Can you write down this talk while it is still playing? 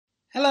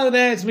Hello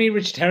there, it's me,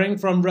 Richard Herring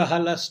from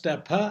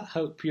RHLSTP.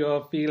 Hope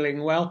you're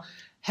feeling well.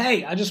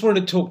 Hey, I just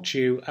wanted to talk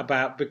to you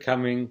about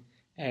becoming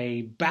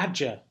a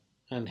badger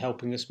and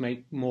helping us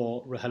make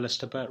more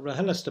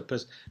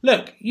RHLSTPers.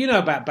 Look, you know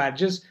about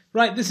badgers,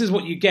 right? This is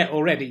what you get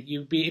already.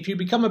 If you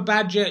become a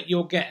badger,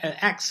 you'll get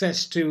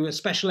access to a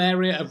special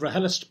area of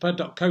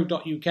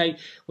RHLSTP.co.uk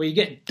where you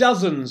get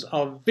dozens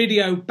of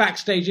video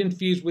backstage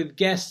interviews with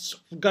guests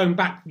going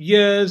back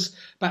years,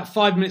 about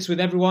 5 minutes with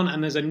everyone,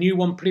 and there's a new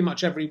one pretty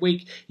much every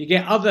week. You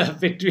get other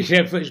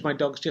video footage. My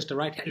dog's just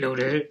arrived. Hello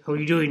there, how are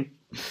you doing?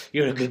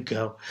 You're a good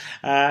girl.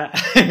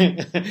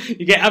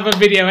 You get other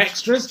video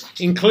extras,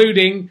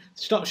 including,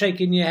 stop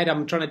shaking your head,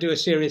 I'm trying to do a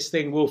serious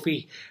thing,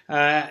 Wolfie.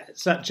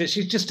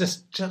 She's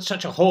just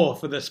such a whore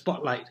for the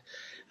spotlight.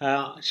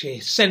 She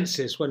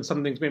senses when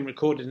something's been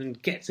recorded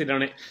and gets in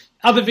on it.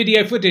 Other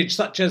video footage,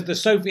 such as the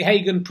Sophie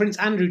Hagen Prince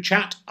Andrew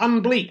chat,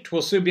 unbleaked.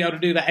 We'll soon be able to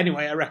do that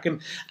anyway, I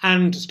reckon.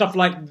 And stuff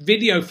like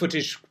video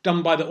footage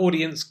done by the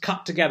audience,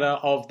 cut together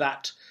of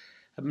that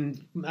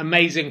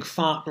amazing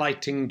fart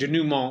lighting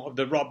denouement of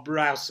the Rob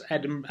Rouse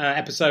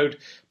episode,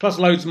 plus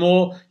loads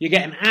more. You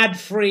get an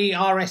ad-free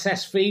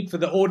RSS feed for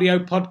the audio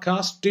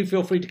podcast. Do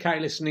feel free to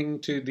carry listening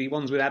to the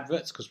ones with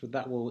adverts, because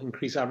that will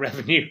increase our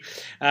revenue.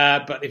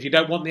 But if you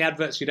don't want the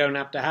adverts, you don't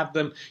have to have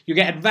them. You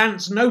get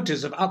advance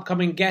notice of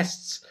upcoming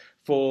guests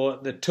for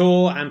the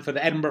tour and for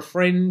the Edinburgh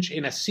Fringe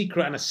in a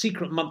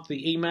secret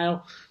monthly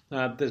email.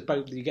 There's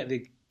both. You get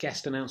the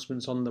guest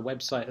announcements on the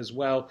website as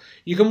well.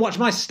 You can watch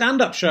my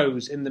stand-up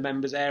shows in the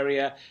members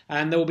area,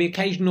 and there will be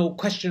occasional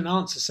question and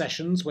answer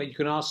sessions where you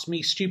can ask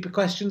me stupid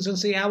questions and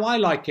see how I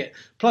like it.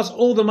 Plus,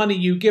 all the money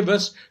you give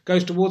us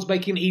goes towards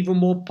making even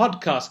more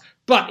podcasts.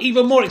 But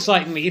even more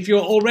excitingly, if you're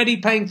already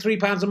paying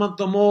 £3 a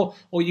month or more,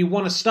 or you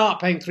want to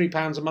start paying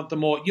 £3 a month or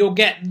more, you'll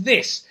get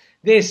this.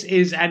 This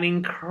is an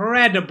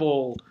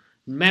incredible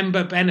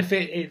member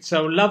benefit. It's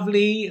a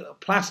lovely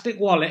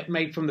plastic wallet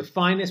made from the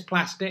finest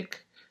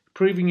plastic,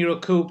 proving you're a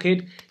cool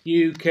kid.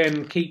 You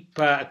can keep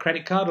a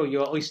credit card or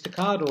your Oyster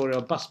card or a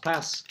bus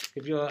pass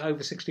if you're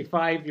over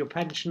 65, your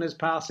pensioner's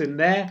pass in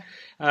there.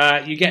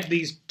 You get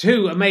these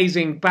two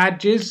amazing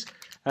badges.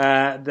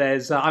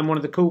 There's I'm one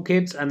of the cool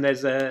kids, and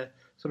there's a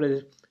sort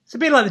of, it's a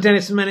bit like the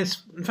Dennis and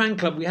Menace fan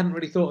club. We hadn't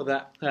really thought of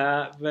that,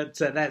 but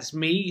that's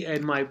me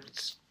in my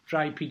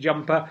stripy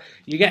jumper.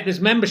 You get this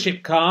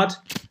membership card.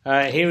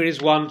 Here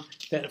is one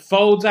that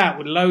folds out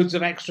with loads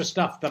of extra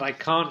stuff that I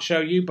can't show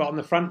you, but on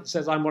the front it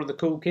says I'm one of the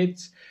cool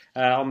kids.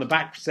 On the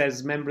back it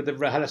says member of the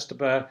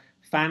RHLSTP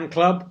fan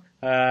club.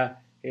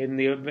 In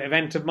the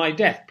event of my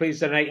death, please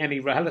donate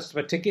any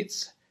RHLSTP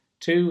tickets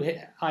to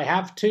I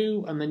have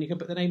to, and then you can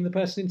put the name of the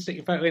person in, stick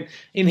your photo in.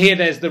 In here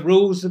there's the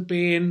rules of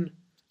being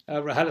a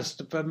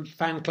RHLSTP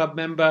fan club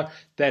member.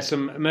 There's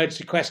some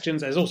emergency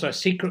questions. There's also a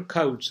secret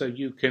code so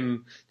you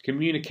can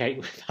communicate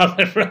with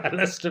other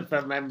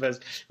RHLSTP members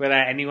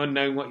without anyone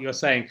knowing what you're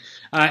saying.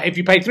 If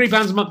you pay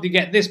 £3 a month, you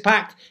get this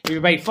pack. If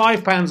you pay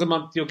 £5 a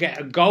month, you'll get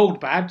a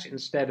gold badge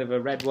instead of a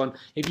red one.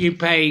 If you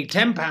pay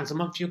 £10 a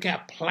month, you'll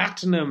get a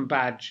platinum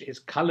badge. It's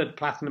coloured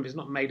platinum. It's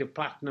not made of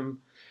platinum.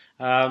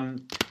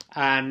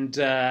 And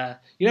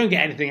you don't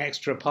get anything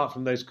extra apart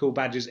from those cool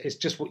badges. It's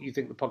just what you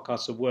think the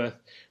podcasts are worth.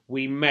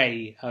 We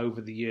may,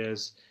 over the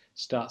years,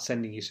 start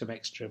sending you some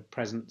extra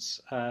presents.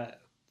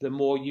 The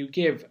more you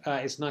give,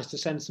 it's nice to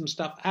send some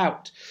stuff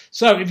out.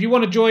 So if you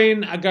want to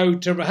join, go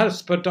to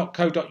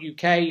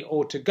rhlsp.co.uk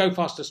or to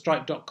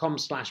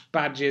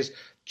gofasterstripe.com/badges.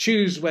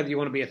 Choose whether you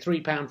want to be a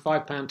 £3, £5,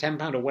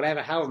 £10 or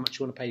whatever, however much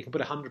you want to pay. You can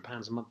put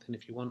 £100 a month in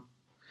if you want.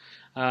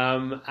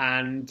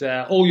 And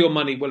all your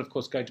money will, of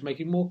course, go to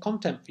making more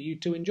content for you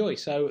to enjoy.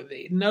 So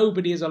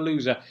nobody is a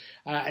loser.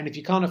 And if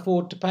you can't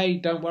afford to pay,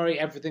 don't worry.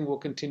 Everything will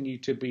continue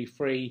to be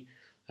free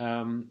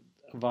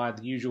via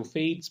the usual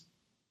feeds.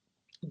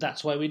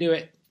 That's why we do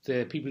it.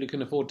 The people who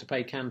can afford to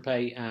pay can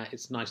pay.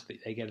 It's nice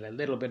that they get a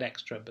little bit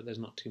extra, but there's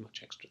not too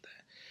much extra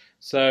there.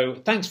 So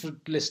thanks for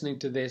listening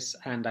to this,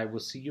 and I will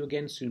see you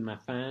again soon, my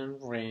fine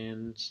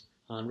friends,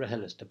 on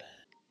RHLSTP.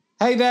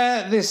 Hey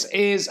there, this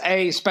is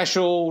a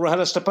special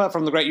RHLSTP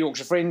from the Great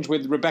Yorkshire Fringe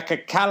with Rebecca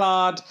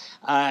Callard.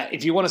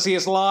 If you want to see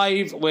us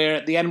live, we're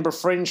at the Edinburgh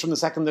Fringe from the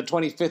 2nd to the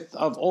 25th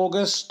of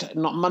August,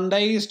 not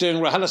Mondays,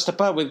 doing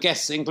RHLSTP with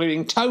guests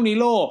including Tony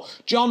Law,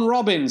 John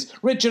Robbins,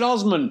 Richard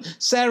Osman,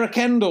 Sarah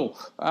Kendall,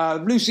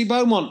 Lucy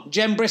Beaumont,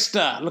 Jen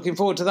Brister. Looking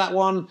forward to that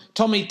one.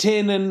 Tommy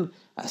Tiernan.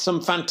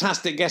 Some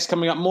fantastic guests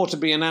coming up, more to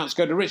be announced.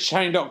 Go to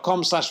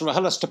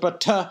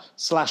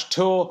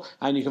richherring.com/RHLSTP/tour,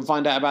 and you can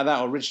find out about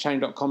that, or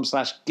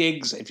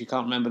richherring.com/gigs if you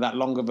can't remember that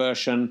longer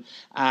version.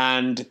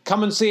 And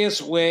come and see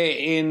us. We're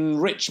in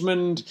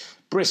Richmond,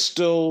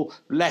 Bristol,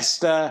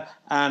 Leicester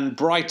and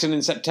Brighton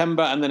in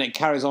September, and then it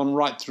carries on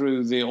right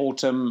through the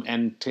autumn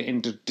and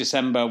into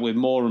December with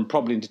more, and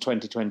probably into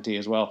 2020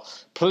 as well.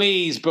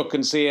 Please book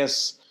and see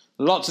us.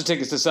 Lots of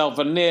tickets to sell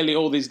for nearly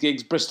all these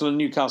gigs. Bristol and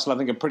Newcastle, I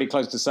think, are pretty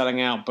close to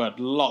selling out, but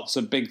lots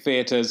of big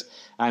theatres.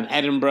 And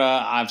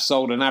Edinburgh, I've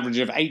sold an average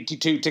of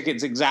 82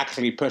 tickets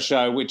exactly per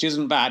show, which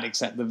isn't bad,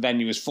 except the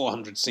venue is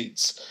 400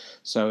 seats.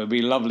 So it'd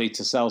be lovely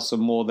to sell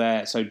some more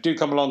there. So do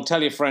come along,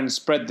 tell your friends,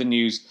 spread the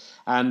news,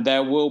 and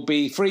there will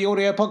be free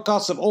audio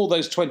podcasts of all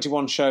those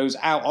 21 shows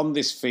out on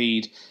this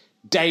feed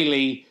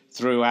daily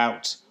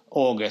throughout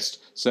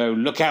August. So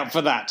look out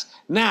for that.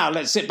 Now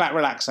let's sit back,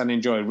 relax, and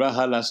enjoy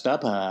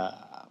RHLSTP.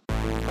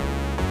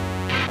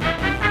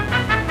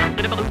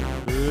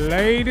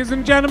 Ladies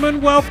and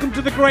gentlemen, welcome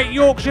to the Great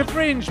Yorkshire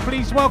Fringe.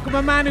 Please welcome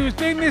a man who is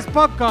doing this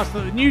podcast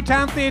at the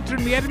Newtown Theatre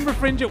in the Edinburgh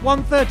Fringe at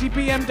 1:30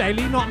 p.m.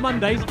 daily, not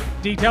Mondays.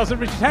 Details at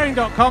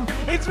richardherring.com.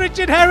 It's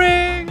Richard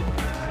Herring!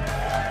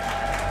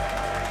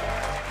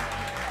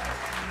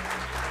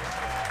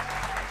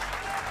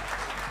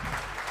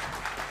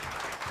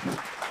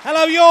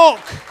 Hello,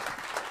 York!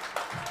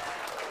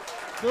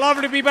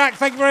 Lovely to be back.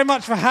 Thank you very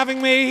much for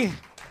having me.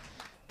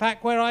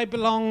 Back where I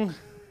belong,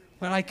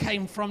 where I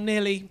came from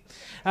nearly.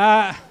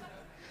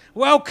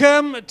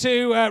 Welcome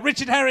to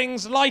Richard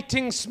Herring's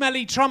Lighting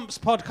Smelly Trumps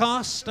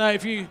podcast.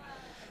 Don't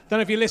know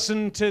if you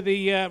listened to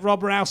the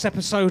Rob Rouse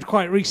episode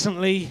quite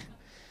recently,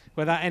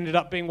 where that ended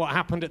up being what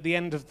happened at the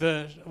end of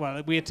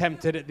we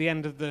attempted at the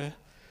end of the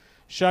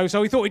show. So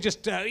we thought we'd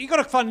just, you got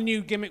to find a new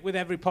gimmick with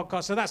every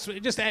podcast. So that's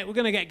just, we're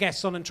going to get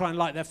guests on and try and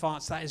light their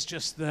farts. That is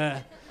just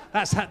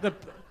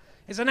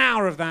it's an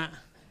hour of that.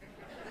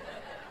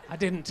 I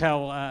didn't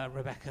tell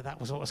Rebecca that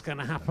was what was going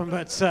to happen,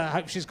 but I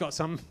hope she's got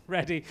some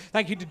ready.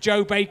 Thank you to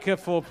Joe Baker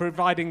for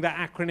providing that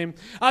acronym.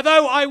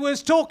 Although I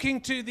was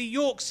talking to the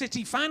York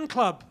City fan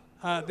club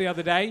the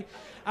other day,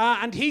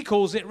 and he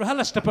calls it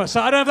RHLSTP.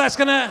 So I don't know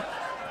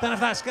if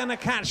that's going to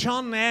catch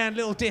on there. A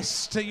little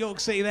diss to York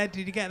City there.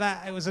 Did you get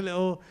that? It was a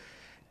little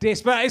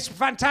diss, but it's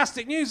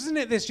fantastic news, isn't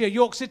it? This year,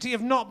 York City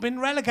have not been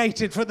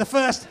relegated for the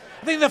first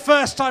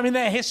time in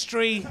their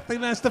history. I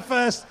think that's the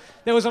first.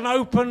 There was an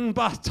open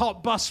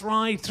top bus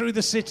ride through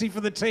the city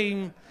for the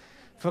team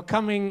for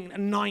coming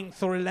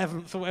 9th or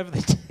 11th or whatever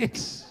they did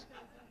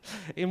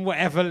in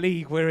whatever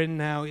league we're in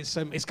now. It's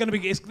going to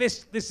be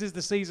this is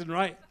the season,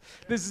 right?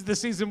 This is the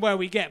season where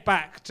we get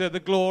back to the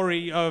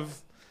glory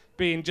of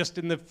being just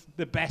in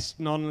the best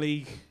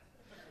non-league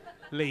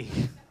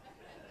league.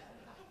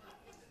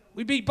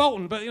 We beat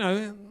Bolton, but,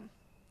 they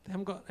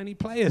haven't got any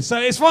players, so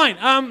it's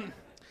fine.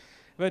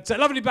 But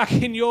lovely to be back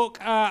in York.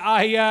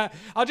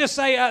 I'll just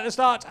say at the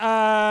start,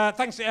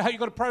 thanks. I hope you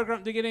got a programme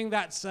at the beginning.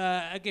 That's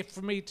a gift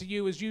from me to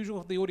you, as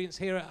usual, the audience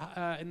here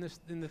in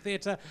the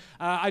theatre.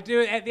 I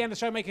do, at the end of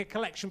the show, make a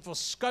collection for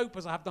Scope,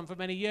 as I have done for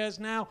many years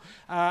now.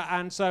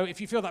 And so if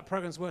you feel that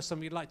programme's worth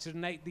something you'd like to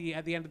donate,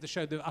 at the end of the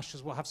show, the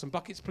ushers will have some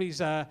buckets.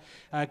 Please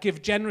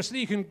give generously.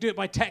 You can do it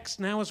by text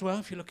now as well,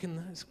 if you're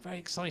looking. It's very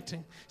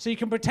exciting. So you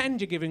can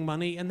pretend you're giving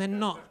money and then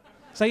not.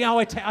 So, yeah,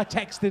 I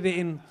texted it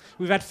in.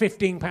 We've had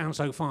 £15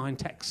 so far in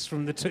texts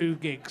from the 2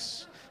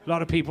 gigs. A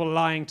lot of people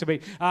lying to me.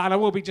 And I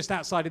will be just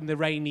outside in the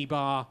rainy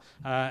bar.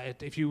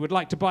 If you would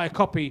like to buy a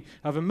copy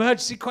of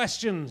Emergency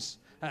Questions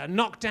at a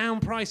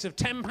knockdown price of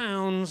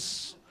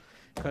 £10,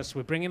 because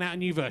we're bringing out a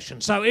new version.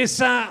 So it's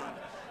trying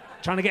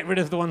to get rid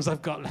of the ones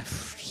I've got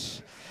left.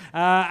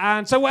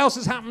 And so what else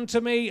has happened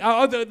to me?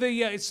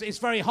 It's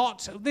very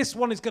hot. This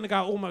one is going to go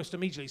out almost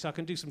immediately, so I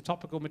can do some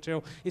topical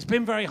material. It's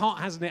been very hot,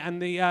 hasn't it?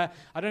 And I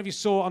don't know if you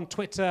saw on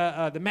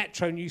Twitter, the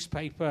Metro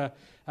newspaper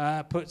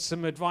put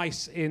some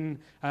advice in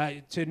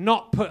to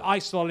not put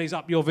ice lollies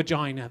up your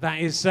vagina.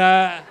 That's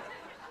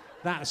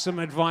some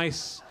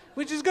advice,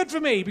 which is good for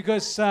me,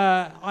 because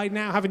I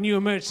now have a new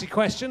emergency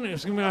question.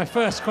 It's going to be my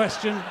first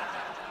question.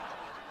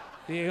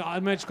 The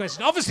emergency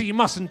question. Obviously, you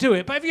mustn't do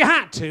it, but if you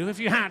had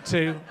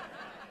to...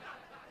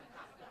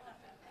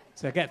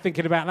 So get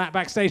thinking about that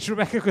backstage,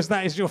 Rebecca, because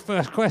that is your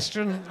first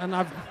question, and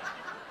I've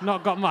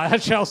not got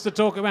much else to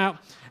talk about.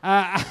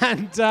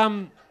 I've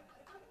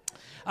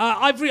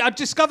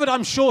discovered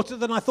I'm shorter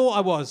than I thought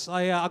I was.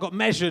 I got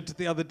measured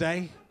the other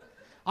day.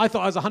 I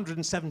thought I was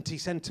 170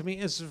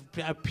 centimetres,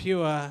 a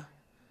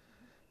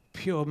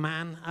pure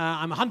man.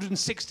 I'm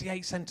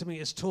 168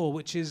 centimetres tall,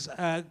 which is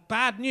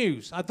bad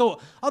news. I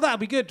thought, that'll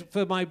be good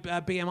for my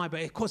BMI,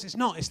 but of course it's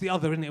not. It's the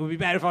other, isn't it? It would be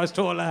better if I was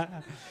taller.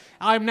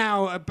 I'm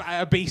now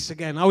obese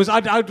again. I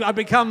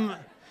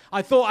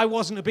thought I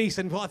wasn't obese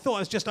anymore. I thought I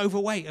was just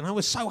overweight, and I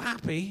was so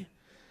happy.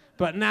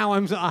 But now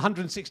I'm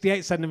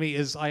 168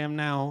 centimetres. I am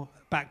now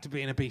back to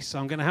being obese, so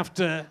I'm going to have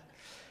to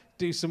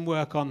do some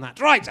work on that.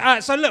 Right,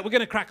 so look, we're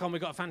going to crack on.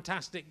 We've got a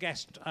fantastic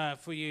guest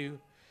for you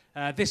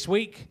this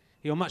week.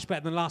 You're much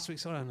better than last week,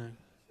 so I don't know.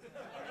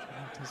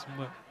 That doesn't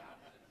work.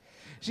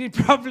 She's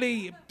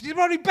probably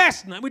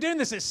best now. We're doing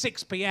this at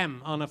 6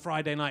 p.m. on a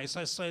Friday night,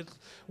 so it's a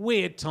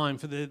weird time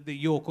for the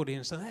York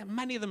audience. So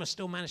many of them have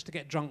still managed to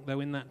get drunk, though,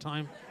 in that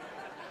time.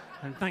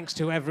 And thanks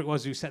to whoever it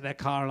was who set their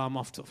car alarm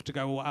off to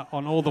go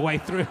on all the way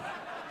through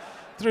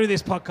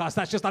this podcast.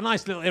 That's just a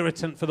nice little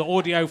irritant for the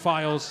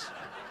audiophiles.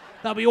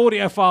 There'll be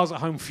audiophiles at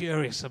home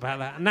furious about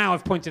that. And now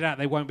I've pointed out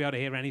they won't be able to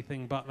hear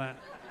anything but that.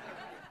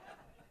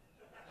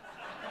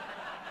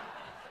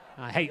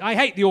 I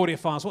hate the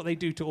audiophiles. What they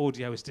do to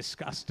audio is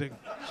disgusting.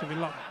 Should be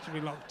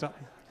locked up.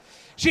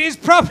 She's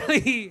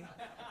probably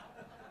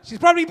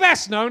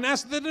best known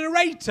as the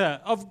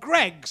narrator of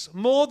Greg's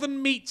More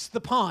Than Meets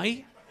the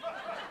Pie.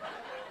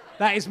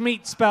 That is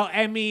meat spelled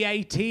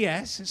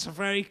M-E-A-T-S. It's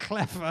very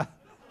clever.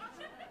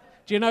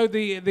 Do you know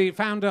the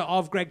founder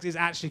of Greggs is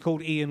actually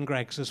called Ian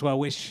Greggs as well,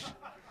 which,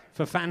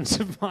 for fans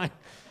of mine,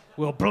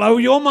 will blow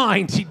your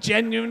mind. He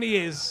genuinely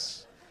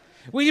is.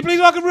 Will you please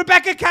welcome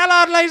Rebecca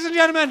Callard, ladies and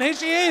gentlemen? Here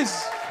she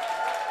is.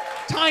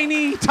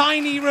 Tiny,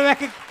 tiny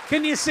Rebecca.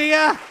 Can you see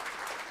her?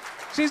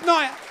 She's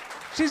not.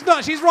 She's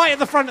right at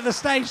the front of the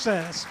stage,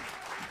 sir. That's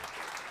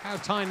how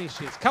tiny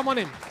she is. Come on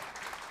in.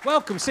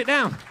 Welcome, sit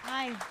down.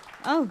 Hi.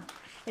 Oh,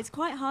 it's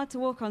quite hard to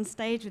walk on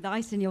stage with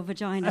ice in your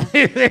vagina.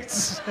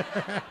 It's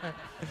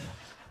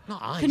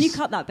not ice. Can you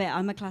cut that bit?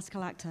 I'm a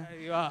classical actor.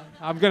 You are.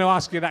 I'm going to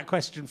ask you that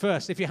question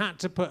first. If you had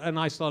to put an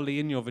ice lolly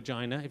in your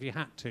vagina, if you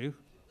had to,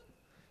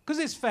 because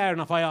it's fair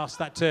enough, I asked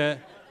that to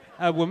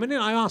a woman,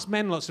 and I ask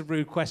men lots of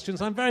rude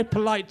questions. I'm very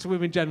polite to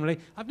women generally.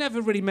 I've never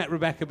really met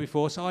Rebecca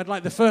before, so I'd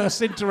like the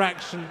first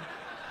interaction.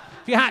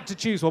 If you had to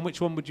choose one, which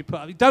one would you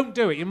put? Don't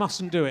do it. You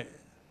mustn't do it.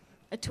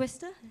 A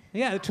twister?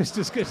 Yeah, the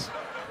twister's good.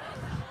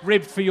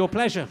 Ribbed for your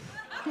pleasure.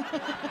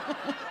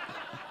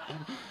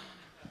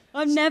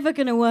 I'm never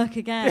going to work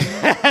again.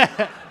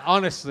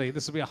 Honestly,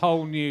 this will be a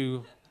whole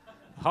new,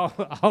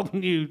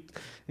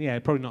 yeah,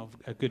 probably not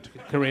a good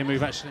career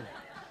move, actually.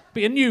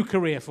 Be a new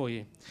career for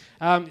you.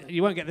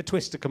 You won't get the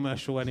Twister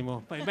commercial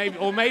anymore, but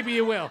maybe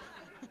you will.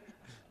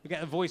 You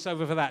get a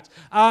voiceover for that.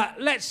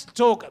 Let's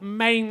talk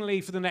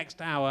mainly for the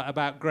next hour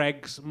about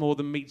Greggs more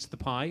than meets the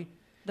pie.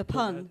 The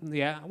pun.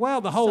 Yeah. Well,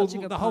 the whole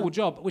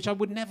job, which I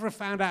would never have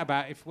found out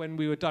about if when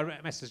we were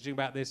direct messaging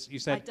about this, you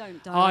said,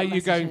 "Are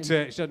you going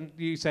to?"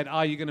 You said,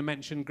 "Are you going to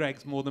mention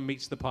Greggs more than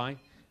meets the pie?"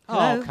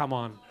 Hello? Oh, come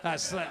on.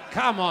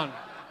 Come on.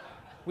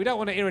 We don't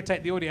want to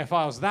irritate the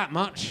audiophiles that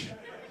much.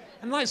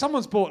 And like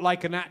someone's bought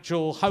like an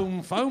actual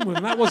home phone with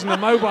them. That wasn't a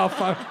mobile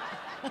phone.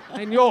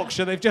 In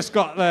Yorkshire, they've just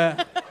got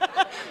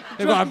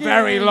they've got a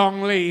very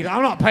long lead.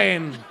 I'm not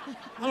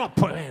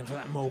putting in for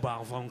that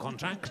mobile phone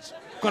contract.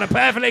 Got a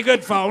perfectly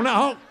good phone at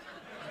home.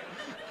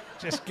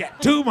 Just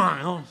get 2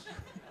 miles.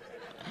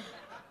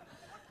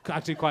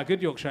 Actually, quite a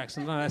good Yorkshire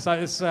accent. No, so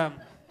it's,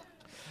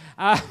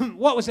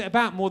 what was it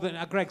about more than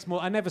Greggs?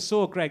 I never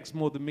saw Greggs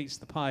more than meets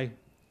the pie.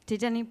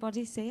 Did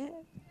anybody see it?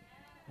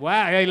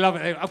 Wow, they love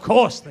it. Of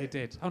course they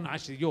did. Oh no,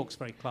 actually, York's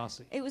very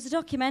classy. It was a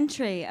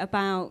documentary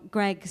about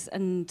Greggs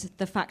and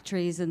the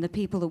factories and the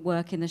people that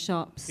work in the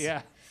shops.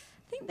 Yeah.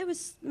 I think there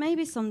was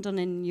maybe some done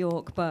in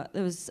York, but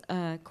there was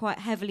quite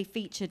heavily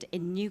featured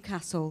in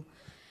Newcastle,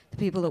 the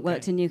people that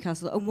worked in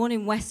Newcastle, and one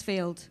in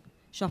Westfield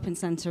shopping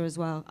centre as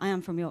well. I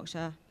am from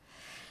Yorkshire.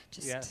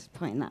 Just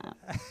pointing that out.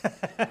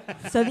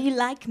 So that you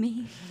like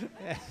me.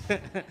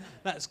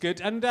 That's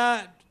good. And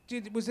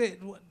did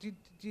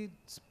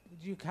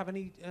you have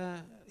any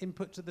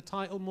input to the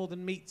title, More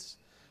Than Meets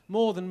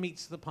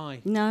the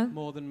Pie? No.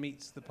 More Than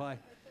Meets the Pie.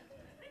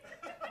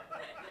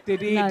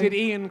 Did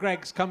Ian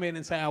Greggs come in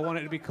and say, I want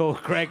it to be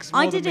called Greggs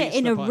More I Than did it Meets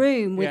in the a Pie?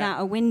 room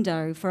without a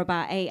window for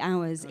about 8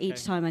 hours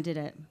each time I did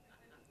it.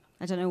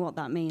 I don't know what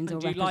that means or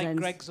do you represents. like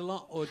Greggs a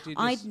lot? Or do you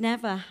I'd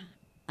never...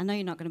 I know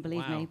you're not going to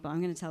believe me, but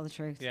I'm going to tell the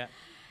truth. Yeah.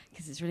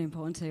 Because it's really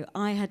important to.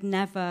 I had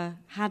never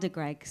had a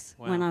Greggs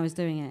when I was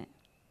doing it.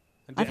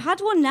 And I've had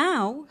one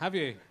now. Have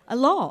you? A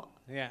lot.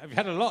 Yeah, have you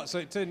had a lot? So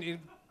it turned you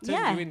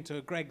into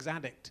a Greggs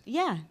addict.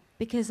 Yeah,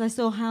 because I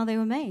saw how they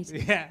were made.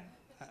 Yeah.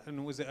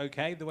 And was it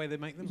okay, the way they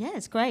make them? Yeah,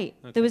 it's great.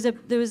 Okay.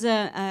 There was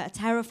a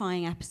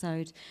terrifying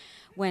episode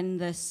when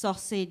the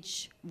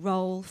sausage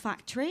roll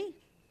factory,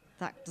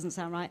 that doesn't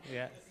sound right,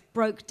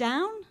 broke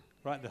down.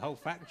 Right, the whole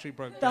factory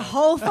broke down. The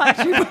whole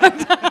factory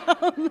broke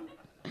down.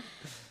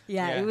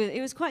 Yeah,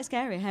 it was quite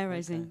scary,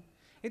 hair-raising. Okay.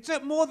 It's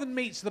more than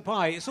meets the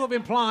pie. It sort of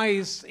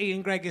implies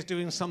Ian Gregg is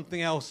doing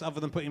something else other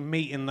than putting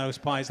meat in those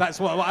pies. That's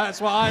what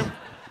I'm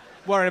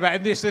worried about.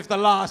 And if the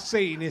last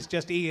scene is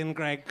just Ian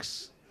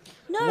Gregg's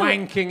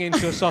wanking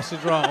into a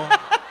sausage roll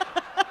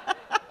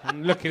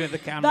and looking at the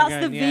camera.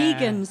 That's the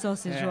vegan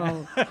sausage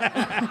roll.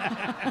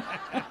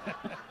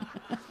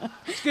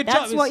 Good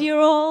That's job. what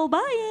you're all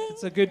buying.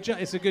 It's a good job.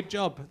 It's a good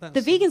job.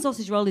 The vegan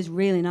sausage roll is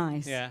really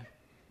nice. Yeah.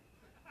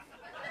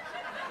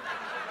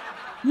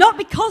 Not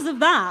because of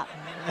that.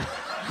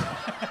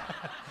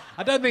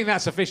 I don't think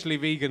that's officially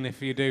vegan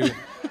if you do.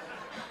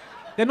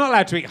 They're not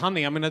allowed to eat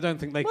honey. I mean, I don't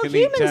think they can eat...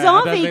 humans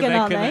are vegan,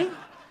 aren't they?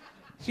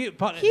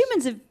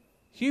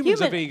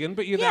 Humans are vegan,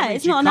 but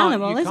it's not an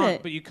animal, is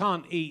it? But you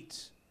can't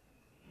eat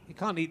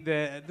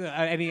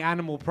any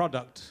animal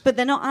product. But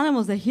they're not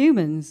animals, they're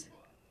humans.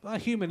 Well, a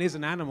human is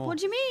an animal. What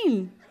do you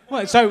mean?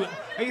 Well, so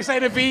are you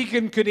saying a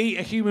vegan could eat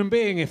a human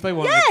being if they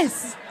wanted?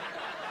 Yes!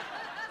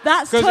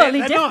 That's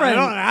totally different. They're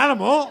not an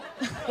animal.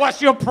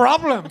 What's your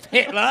problem,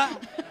 Hitler?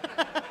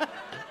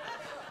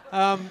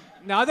 No,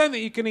 I don't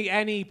think you can eat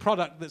any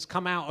product that's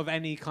come out of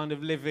any kind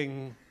of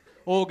living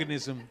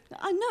organism.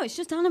 I know, it's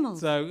just animals.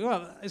 So,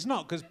 well, it's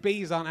not, because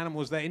bees aren't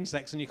animals, they're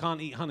insects, and you can't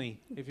eat honey.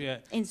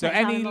 Insects,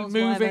 animals,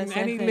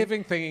 any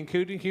living thing,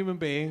 including human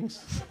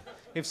beings...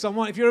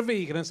 If you're a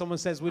vegan and someone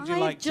says, would you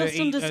like to eat... I've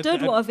just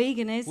understood what a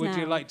vegan is Would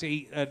you like to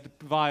eat a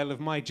vial of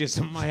my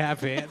jism I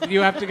have here? You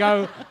have to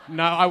go,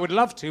 no, I would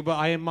love to,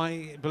 but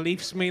my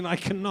beliefs mean I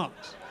cannot.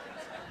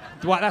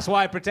 That's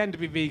why I pretend to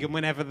be vegan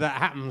whenever that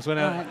happens. When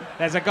Right.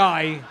 there's a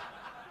guy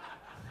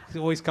who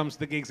always comes to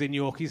the gigs in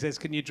York, he says,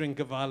 "Can you drink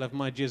a vial of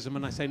my jism?"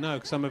 And I say, "No,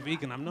 because I'm a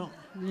vegan. I'm not."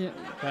 Yeah.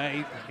 But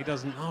he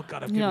doesn't. Oh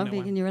God, I've You're given not it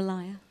vegan, away. you're a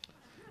liar.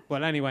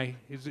 Well, anyway,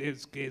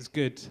 it's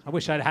good. I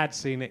wish I had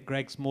seen it.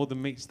 Greg's More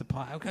Than Meets the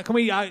Pie. Okay, can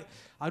we? I'd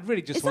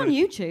really just. It's on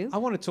YouTube. I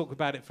want to talk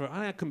about it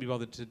I couldn't be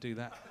bothered to do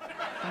that.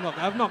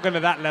 I'm not going to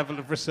that level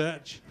of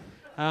research.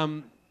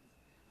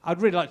 I'd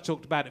really like to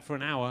talk about it for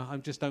an hour. I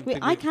just don't think...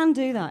 I can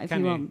do that if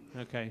you want.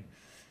 Okay.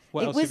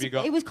 What else have you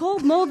got? It was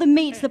called More Than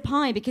Meets the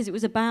Pie because it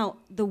was about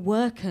the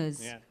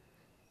workers. Yeah.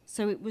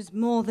 So it was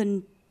more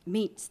than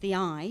meets the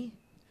eye.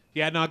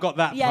 Yeah, no, I got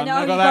that. Yeah, pun. no,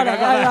 I you got got that.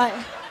 it. Oh,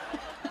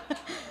 right.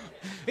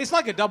 It's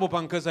like a double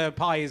bun because a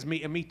pie is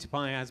meat. A meat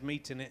pie has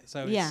meat in it,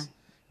 so Yeah. it's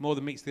more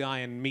than meets the eye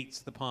and meets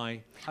the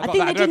pie. I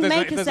think they didn't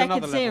make a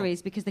second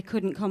series because they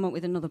couldn't come up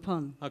with another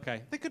pun.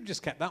 Okay, they could have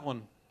just kept that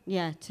one.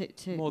 Yeah,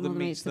 More Than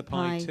Meets the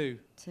Pie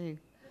 2.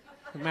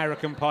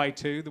 American Pie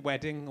 2, the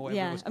wedding, or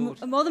whatever it was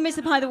called. More Than Meets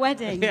the Pie, the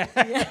wedding. Yeah.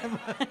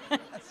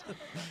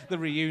 The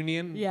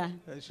reunion. Yeah.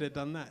 They should have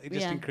done that. It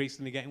just Yeah.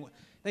 increasingly getting...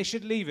 They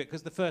should leave it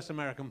because the first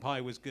American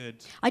Pie was good.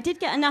 I did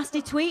get a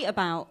nasty tweet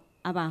about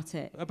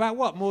it. About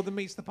what? More Than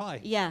Meets the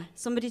Pie? Yeah,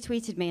 somebody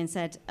tweeted me and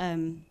said,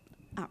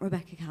 at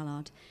Rebecca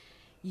Callard,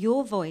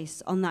 your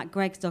voice on that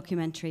Greg's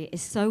documentary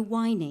is so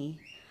whiny,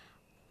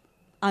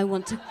 I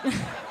want to...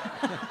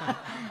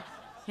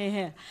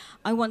 Here.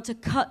 I want to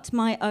cut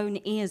my own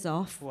ears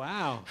off.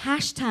 Wow. #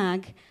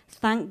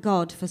 thank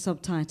God for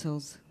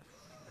subtitles.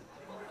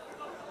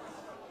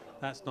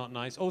 That's not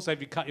nice. Also, if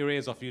you cut your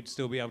ears off, you'd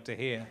still be able to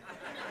hear.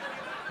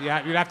 You'd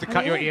have to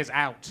cut your ears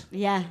out.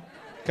 Yeah.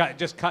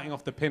 Just cutting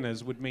off the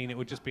pinners would mean it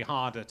would just be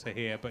harder to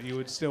hear, but you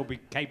would still be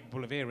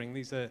capable of hearing.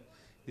 It's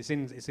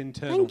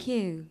internal. Thank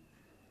you.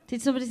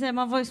 Did somebody say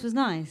my voice was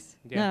nice?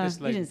 Yeah,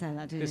 No, you didn't say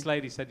that, did you? This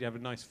lady said you have a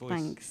nice voice.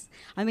 Thanks.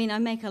 I mean, I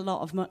make not a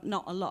lot of money.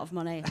 Not a lot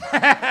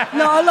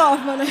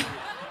of money.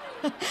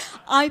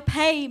 I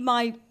pay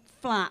my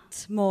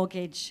flat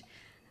mortgage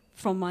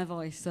from my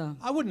voice, so.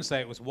 I wouldn't say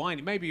it was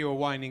whining. Maybe you were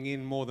whining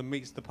in More Than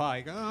Meets the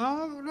Pie. Go,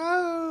 oh,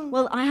 no.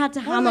 Well, I had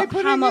to ham up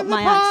my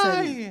my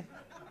accent.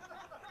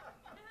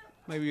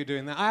 Maybe you're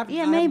doing that. I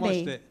haven't maybe.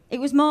 watched it.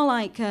 It was more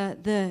like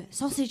the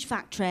sausage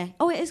factory.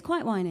 Oh, it is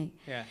quite whiny.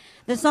 Yeah.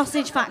 The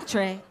sausage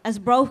factory has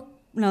broke.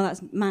 No, that's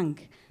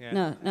Mank.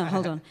 Yeah. No,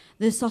 hold on.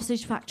 The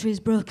sausage factory is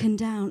broken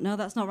down. No,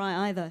 that's not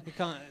right either. You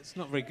can't. It's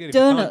not very good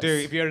Donuts.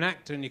 if you're an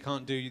actor and you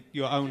can't do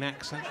your own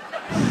accent.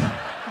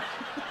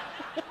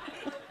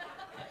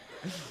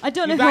 I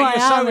don't know who I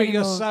am anymore.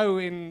 You're so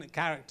in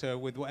character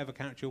with whatever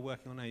character you're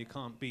working on now. You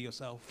can't be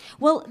yourself.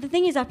 Well, the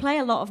thing is, I play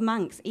a lot of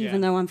Manx,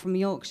 even though I'm from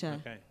Yorkshire.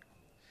 Okay.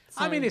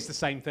 So I mean, it's the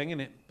same thing,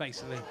 isn't it?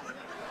 Basically.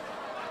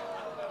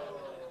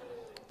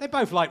 They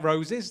both like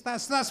roses.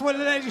 That's what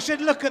it is. You should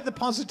look at the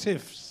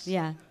positives.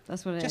 Yeah,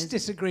 that's what it is. Just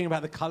disagreeing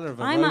about the colour of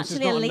a I'm rose is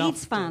actually a not Leeds enough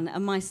fan,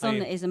 and my son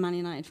you? is a Man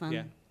United fan.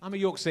 Yeah, I'm a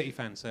York City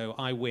fan, so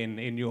I win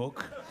in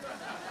York.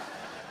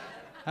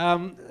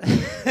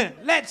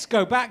 Let's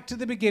go back to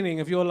the beginning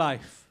of your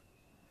life.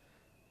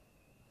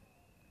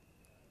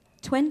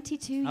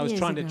 22 years ago. I was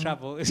trying to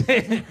travel.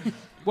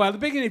 Well, the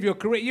beginning of your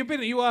career, you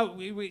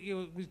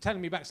were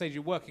telling me backstage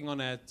you're working on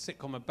a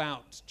sitcom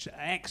about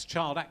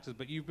ex-child actors,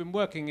 but you've been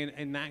working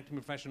in the acting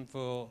profession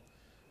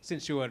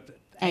since you were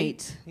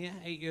 8. Yeah,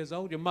 8 years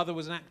old. Your mother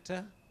was an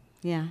actor.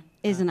 Yeah,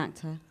 is an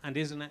actor. And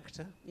is an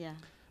actor. Yeah.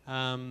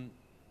 So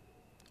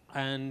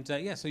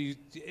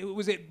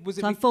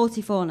So I'm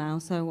 44 now,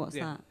 so what's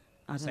that?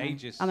 I That's don't know.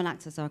 ages. I'm an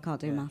actor, so I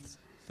can't do maths.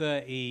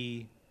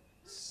 36.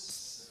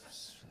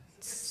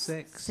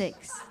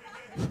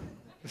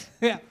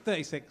 Yeah,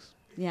 36.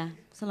 Yeah,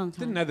 it's a long time.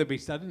 I didn't know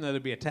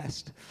there'd be a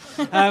test.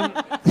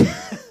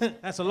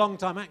 That's a long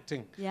time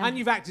acting. Yeah. And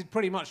you've acted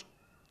pretty much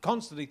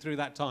constantly through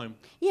that time.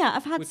 Yeah,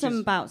 I've had Which some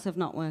is- bouts of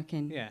not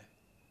working. Yeah.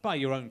 By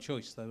your own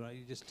choice, though, right?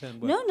 You just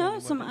turned work. No,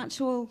 some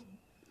actual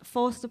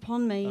forced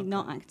upon me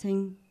not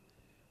acting.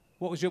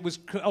 What was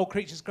Old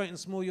Creatures Great and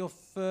Small your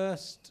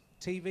first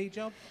TV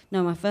job?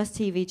 No, my first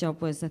TV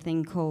job was a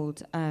thing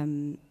called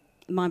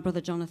My Brother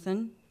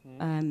Jonathan.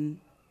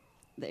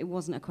 It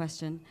wasn't a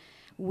question.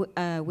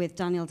 With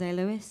Daniel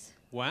Day-Lewis.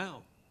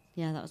 Wow.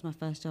 Yeah, that was my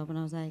first job when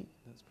I was 8.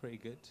 That's pretty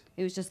good.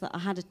 It was just that I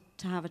had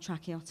to have a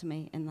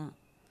tracheotomy in that.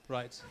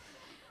 Right.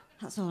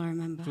 That's all I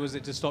remember. Was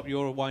it to stop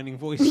your whining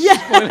voice?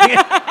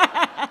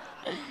 Yeah.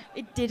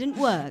 It didn't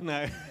work.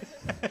 No.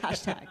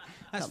 Hashtag.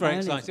 That's Got very my own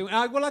exciting.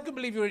 Well, I can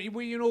believe were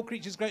you in All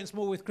Creatures Great and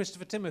Small with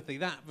Christopher Timothy,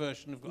 that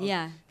version of...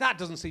 Yeah. That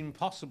doesn't seem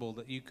possible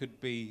that you could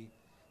be...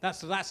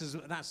 That's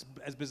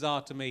as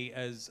bizarre to me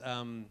as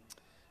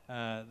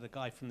the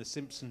guy from The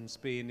Simpsons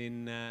being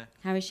in...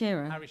 Harry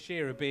Shearer? Harry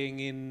Shearer being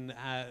in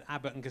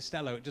Abbott and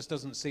Costello. It just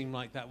doesn't seem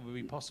like that would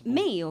be possible.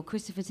 Me or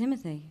Christopher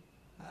Timothy?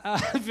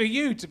 For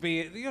you to be...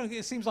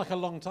 it seems like a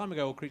long time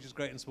ago, All Creatures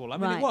Great and Small. I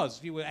mean, Right. it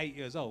was. You were 8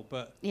 years old,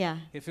 but... Yeah.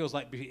 It feels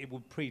like it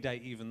would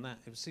predate even that.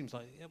 It seems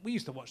like we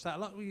used to watch that a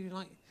lot.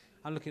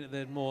 I'm looking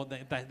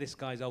at this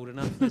guy's old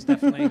enough. There's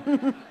definitely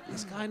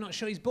this guy. Not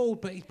sure he's bald,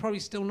 but he's probably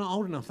still not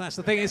old enough. That's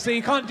the thing. So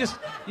you can't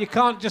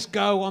just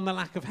go on the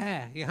lack of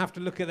hair. You have to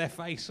look at their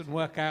face and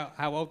work out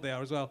how old they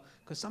are as well.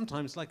 Because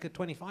sometimes, like a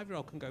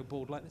 25-year-old can go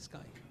bald like this guy.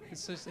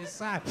 It's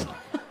sad.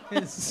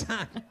 It's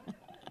sad.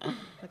 Look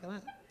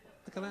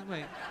at that,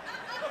 mate.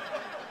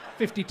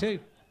 52.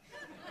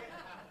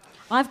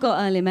 I've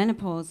got early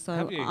menopause, so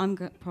Have you? I'm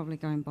probably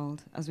going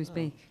bald as we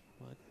speak.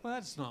 Well,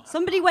 that's not.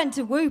 Somebody went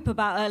to Whoop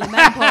about early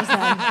menopause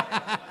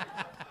then.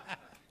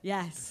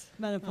 Yes,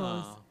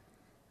 menopause. Oh.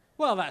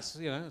 Well,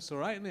 it's all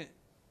right, isn't it?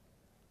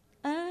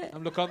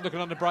 I'm looking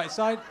on the bright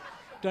side.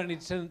 Don't need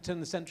to turn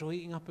the central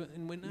heating up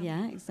in winter.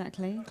 Yeah,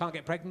 exactly. Can't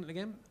get pregnant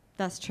again.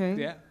 That's true.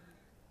 Yeah.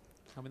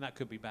 I mean, that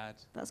could be bad.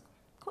 That's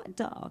quite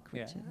dark,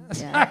 Yeah. Richard.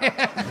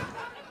 Yeah.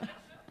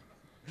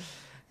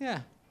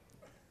 Yeah.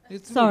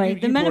 Sorry,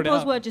 the you brought it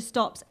menopause up. word just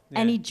stops Yeah.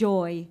 any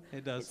joy.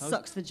 It does. It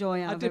sucks the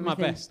joy out I of did my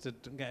everything. best to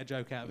get a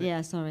joke out of it.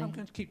 Yeah, sorry. I'm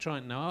going to keep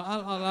trying now.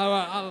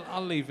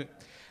 I'll leave it.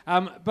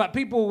 But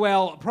people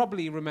will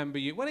probably remember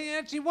you. Well, it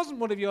actually wasn't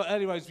one of your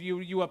early roles.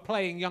 You were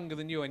playing younger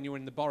than you, and you were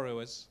in The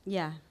Borrowers.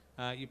 Yeah.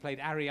 You played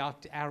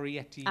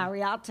Arrietty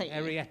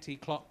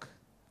Clock.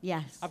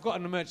 Yes. I've got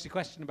an emergency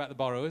question about The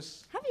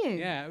Borrowers. Have you?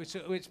 Yeah,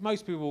 which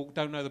most people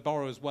don't know The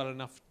Borrowers well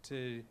enough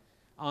to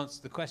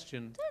answer the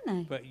question. Don't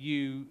they? But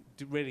you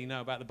really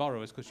know about The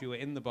Borrowers because you were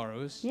in The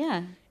Borrowers.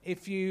 Yeah.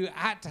 If you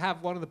had to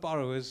have one of The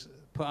Borrowers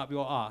put up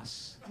your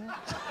arse,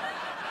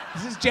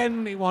 this is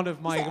generally one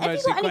of my emergency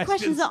questions. Have you got any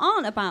questions that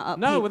aren't about up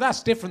No, well,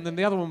 that's different than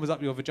the other one was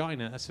up your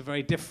vagina. That's a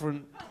very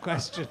different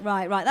question.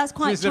 Right. That's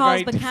quite This is a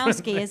Charles very different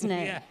Bukowski, thing, isn't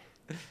it? Yeah.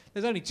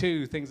 There's only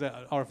two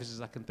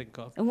orifices I can think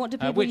of. And what do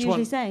people which usually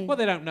one? say? Well,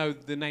 they don't know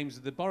the names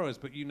of the borrowers,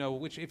 but you know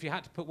which. If you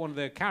had to put one of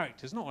the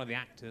characters, not one of the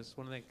actors,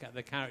 one of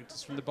the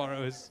characters from the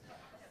borrowers,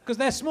 because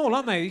they're small,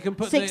 aren't they? You can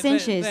put 6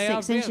 inches. they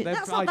 6 are, inches. Yeah,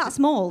 That's not that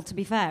small, to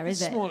be fair,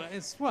 is it? Small.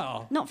 It's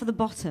well. Not for the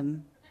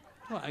bottom.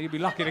 Well, you'd be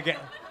lucky to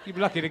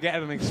get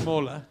anything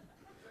smaller.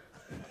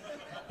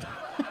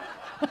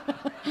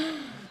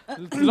 A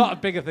lot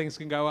of bigger things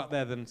can go up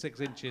there than 6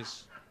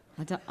 inches.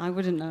 I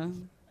wouldn't know.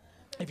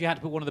 If you had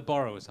to put one of the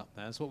borrowers up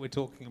there, that's what we're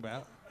talking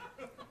about.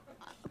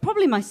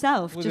 Probably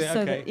myself, Was just it? so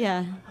Okay. that,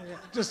 yeah.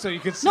 Just so you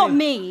could see. Not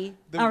me,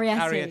 the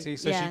Arrietty.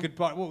 so yeah. she could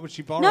buy. What would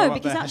she borrow? No, up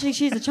because there? actually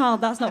she's a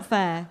child. That's not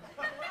fair.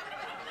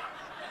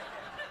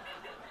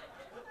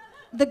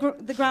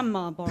 The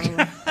grandma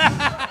borrower.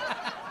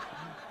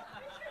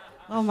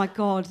 Oh my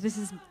God, this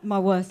is my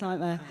worst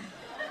nightmare.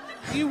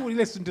 You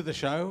listen to the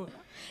show.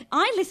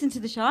 I listen to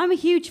the show. I'm a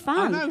huge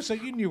fan. I know, so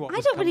you knew what I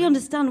was don't really coming.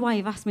 understand why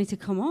you've asked me to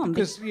come on.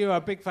 Because you're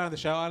a big fan of the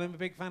show, and I'm a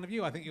big fan of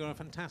you. I think you're a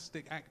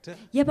fantastic actor.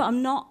 Yeah, but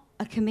I'm not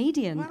a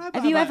comedian. Well, no, but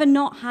Have you ever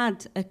not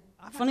had a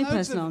funny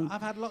person on?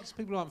 I've had lots of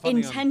people who aren't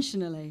funny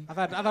Intentionally. on.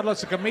 I've had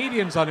lots of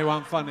comedians on who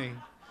aren't funny.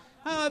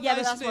 Yeah,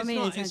 but that's what I mean,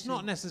 It's intentional.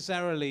 not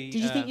necessarily.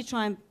 Did you think you'd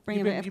try and bring a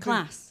you've bit been- of you've been-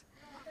 class?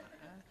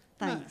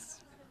 Thanks.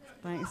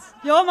 Thanks.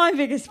 You're my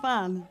biggest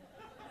fan.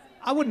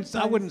 I wouldn't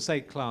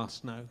say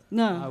class. No.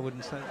 No. I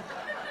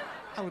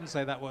wouldn't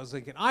say that was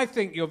thinking. I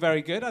think you're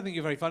very good. I think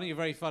you're very funny. You're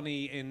very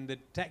funny in The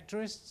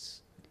Detectorists.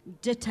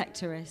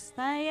 Detectorist.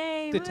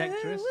 Hey,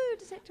 Detectorist. woo,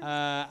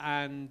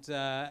 Detectorist.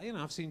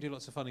 I've seen you do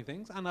lots of funny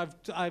things, and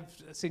I've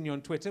seen you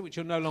on Twitter, which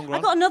you're no longer I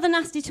on. got another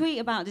nasty tweet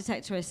about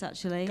Detectorists,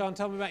 actually. Go on,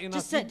 tell me about your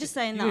Just nasty- just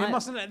saying You that.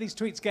 mustn't let these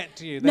tweets get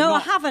to you. No, I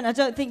haven't. I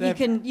don't think you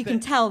they're- can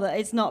tell that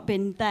it's not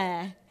been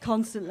there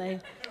constantly.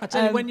 I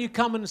tell you, when you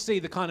come and see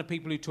the kind of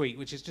people who tweet,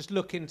 which is just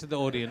look into the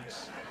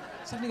audience,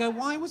 suddenly go,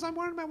 why was I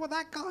worried about what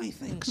that guy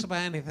thinks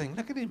about anything?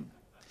 Look at him.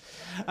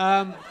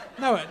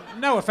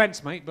 No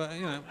offence, mate, but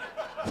you know,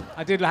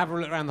 I did have a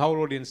look around the whole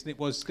audience, and it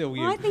was still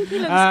you. I think he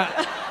looks.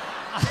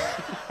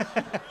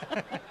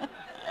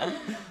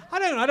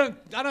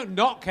 I don't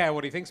not care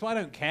what he thinks. Well, I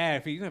don't care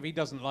if he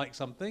doesn't like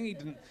something. He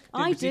didn't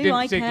I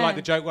particularly care. like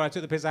the joke where I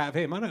took the piss out of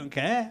him. I don't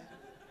care.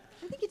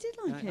 I think he did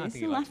like it. I He's think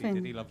still he likes it.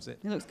 laughing. He loves it.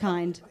 He looks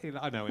kind.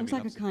 I know him. Looks he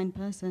like a loves it. kind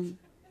person.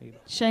 He-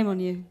 Shame on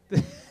you.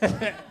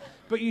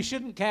 But you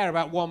shouldn't care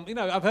about one. You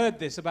know, I've heard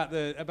this about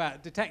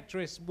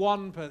Detectorists.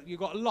 You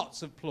got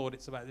lots of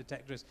plaudits about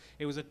Detectorists.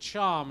 It was a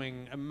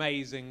charming,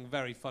 amazing,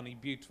 very funny,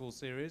 beautiful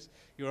series.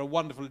 You're a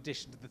wonderful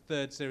addition to the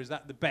third series.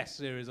 That's the best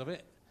series of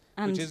it,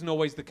 which isn't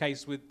always the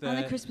case with. And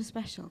a Christmas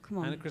special. Come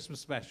on. And a Christmas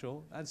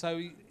special. And so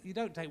you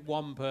don't take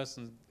one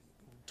person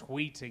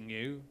tweeting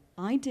you.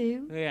 I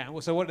do. Yeah.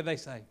 Well, so what did they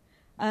say?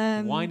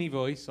 Whiny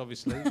voice,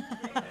 obviously.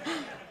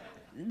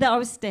 That I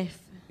was stiff.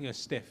 You're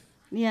stiff.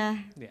 Yeah.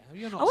 Yeah.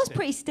 You're not. I was stiff.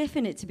 pretty stiff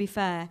in it, to be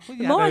fair. Well,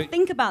 The yeah, more no, I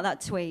think about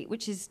that tweet,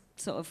 which is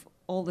sort of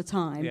all the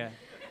time, Yeah.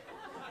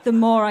 the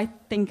more I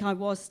think I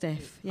was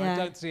stiff. Yeah.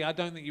 I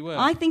don't think you were.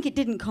 I think it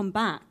didn't come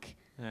back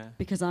Yeah.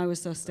 because I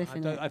was so stiff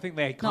in it. I think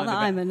they Not kind that of.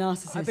 I'm a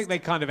narcissist. I think they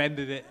kind of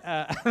ended it.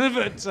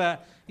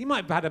 But you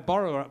might have had a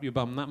borrower up your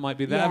bum. That might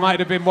be. Yeah. That might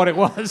have been what it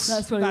was.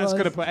 That's what it That's was.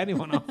 going to put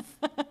anyone off.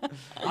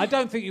 I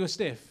don't think you were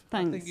stiff.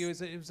 Thanks. I think you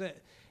was.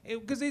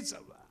 Because it's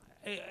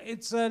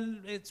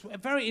a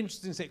very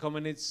interesting sitcom,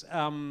 and it's.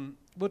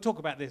 We'll talk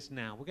about this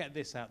now. We'll get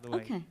this out of the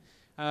way. Okay.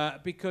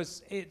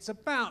 because it's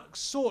about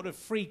sort of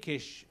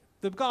freakish.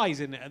 The guys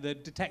in it, the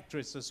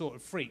detectorists, are sort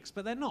of freaks,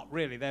 but they're not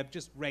really. They're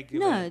just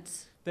regular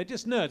nerds. They're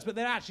just nerds, but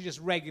they're actually just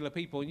regular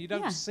people, and you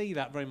don't see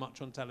that very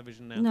much on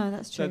television now. No,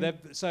 that's true.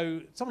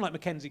 So someone like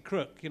Mackenzie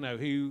Crook,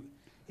 who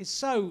is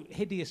so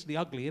hideously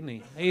ugly, isn't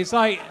he? He's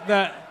like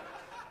that.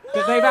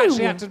 No. They've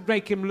actually had to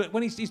make him look,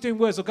 when he's doing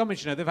Wurzel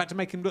Gummidge, they've had to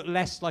make him look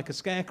less like a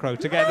scarecrow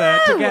to get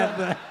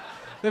there.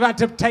 They've had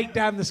to take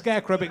down the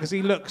scarecrow because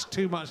he looks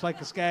too much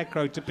like a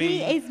scarecrow to be.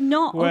 He is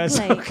not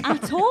ugly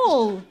at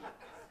all.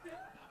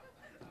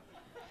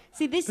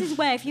 See, this is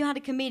where if you had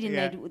a comedian,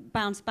 they'd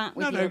bounce back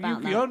with you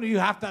about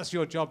that. That's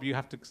your job. You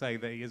have to say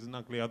that he isn't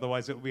ugly,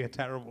 otherwise it will be a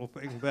terrible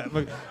thing.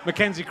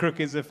 Mackenzie Crook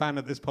is a fan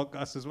of this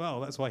podcast as well.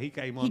 That's why he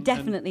came on. He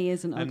definitely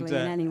isn't ugly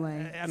in any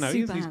way. I know,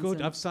 he's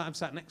good. I've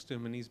sat next to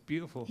him and he's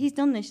beautiful. He's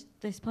done this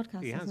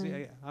podcast. He has. He?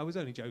 Yeah. I was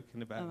only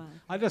joking about it. Right.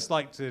 I just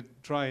like to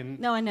try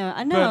and I know.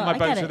 burn my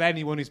boats with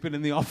anyone who's been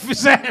in the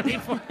office at any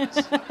point.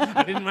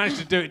 I didn't manage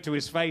to do it to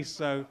his face,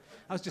 so.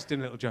 I was just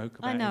doing a little joke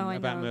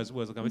about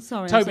Wurzel Gummidge.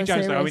 Toby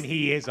Jones, though, I mean,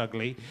 he is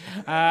ugly,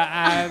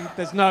 and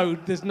there's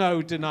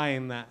no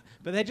denying that.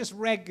 But they're just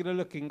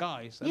regular-looking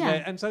guys,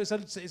 and so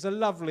it's a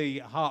lovely,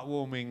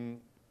 heartwarming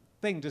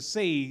thing to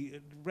see.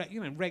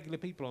 Regular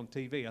people on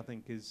TV, I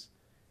think, is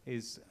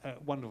a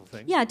wonderful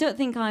thing. Yeah, I don't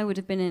think I would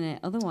have been in it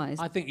otherwise.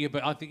 I think you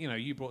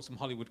brought some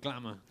Hollywood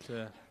glamour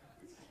to.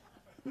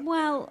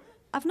 Well,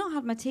 I've not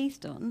had my teeth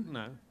done.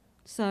 No.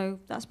 So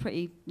that's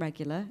pretty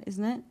regular,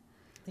 isn't it?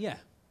 Yeah.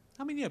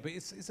 I mean, but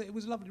it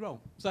was a lovely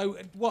role. So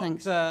what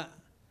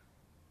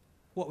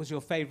was your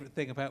favourite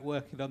thing about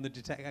working on the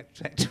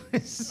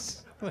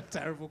Detectorists? What a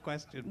terrible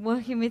question.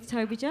 Working with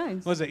Toby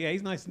Jones. Was it? Yeah,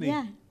 he's nice, isn't he?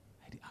 Yeah. Is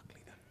he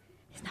ugly, though?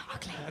 He's not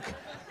ugly.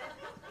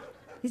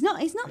 He's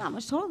not that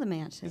much taller than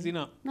me, actually. Is he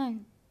not? No,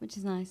 which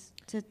is nice.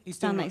 To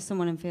stand next to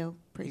someone and feel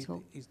pretty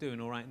tall. He's doing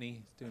all right, isn't he?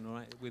 He's doing all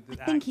right with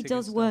the I think he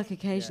does work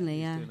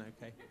occasionally, yeah. He's doing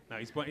okay. No,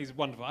 he's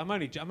wonderful. I'm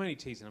only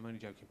teasing. I'm only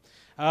joking.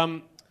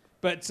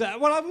 But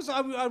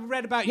I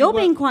read about you. You're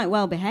being quite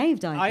well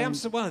behaved, I think. I am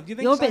so well. Do you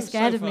think you're a bit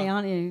scared of me,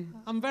 aren't you?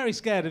 I'm very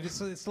scared of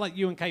it. It's like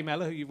you and Kay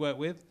Mellor, who you've worked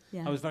with.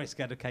 Yeah. I was very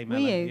scared of Kay Were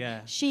Mellor. you?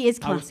 Yeah. She is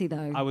classy,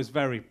 though. I was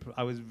very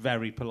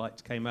polite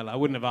to Kay Mellor. I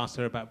wouldn't have asked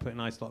her about putting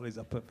ice lollies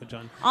up her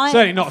vagina.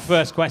 Certainly not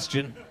first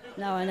question.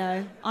 No, I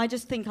know. I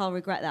just think I'll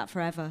regret that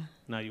forever.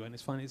 No, you won't.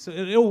 It's fine.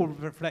 It all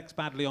reflects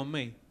badly on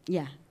me.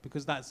 Yeah.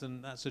 Because that's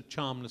a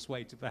charmless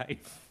way to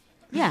behave.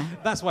 Yeah.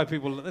 That's why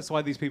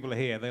these people are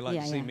here. They like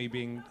to see me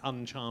being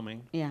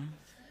uncharming. Yeah.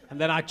 And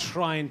then I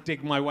try and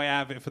dig my way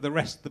out of it for the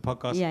rest of the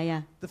podcast.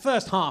 Yeah. The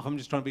first half, I'm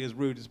just trying to be as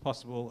rude as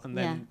possible, and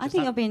then I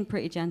think you're being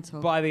pretty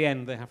gentle. By the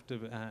end, they have to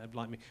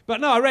like me.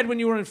 But no, I read when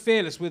you were in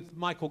Fearless with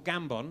Michael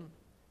Gambon,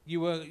 he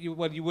was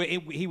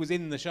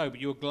in the show, but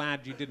you were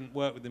glad you didn't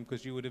work with him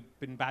because you would have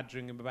been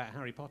badgering him about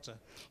Harry Potter.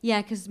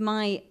 Yeah, because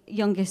my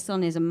youngest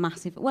son is a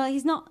massive. Well,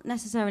 he's not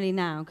necessarily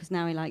now, because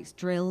now he likes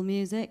drill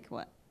music.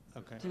 What?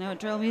 Okay. Do you know what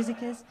drill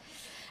music is?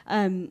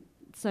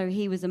 So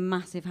he was a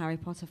massive Harry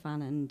Potter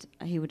fan, and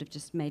he would have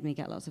just made me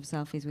get lots of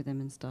selfies with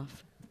him and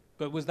stuff.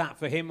 But was that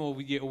for him, or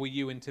were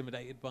you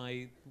intimidated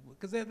by?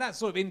 Because that's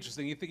sort of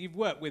interesting. You've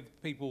worked with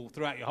people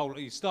throughout your whole.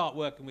 You start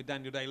working with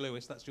Daniel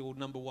Day-Lewis. That's your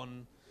number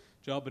one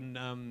job,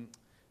 and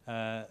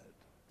Judi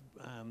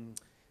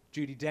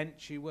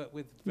Dench you worked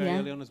with very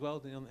early on as well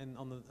on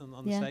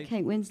the stage. Yeah,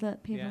 Kate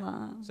Winslet, people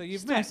like that. So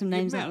you've met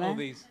all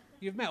these.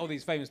 You've met all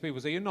these famous people,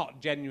 so you're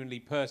not genuinely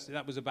personally.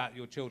 That was about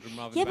your children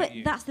rather than about you.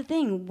 Yeah, but that's the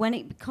thing. When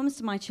it comes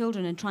to my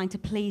children and trying to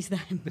please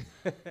them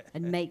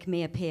and make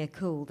me appear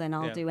cool, then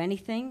I'll do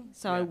anything.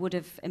 So I would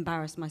have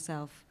embarrassed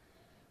myself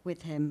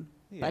with him,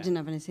 but I didn't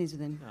have any scenes with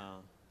him.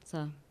 Oh.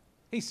 So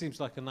he seems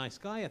like a nice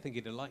guy. I think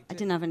he'd have liked it. I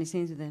didn't have any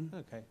scenes with him.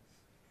 Okay.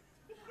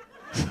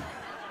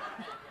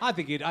 I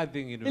think he'd have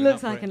been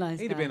looks up like for a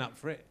nice He'd guy. have been up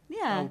for it.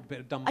 Yeah. Old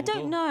bit of Dumbledore. I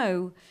don't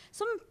know.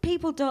 Some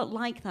people don't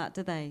like that,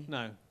 do they?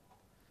 No.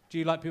 Do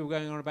you like people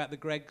going on about the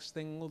Greggs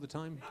thing all the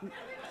time?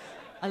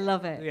 I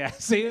love it. Yeah.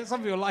 See,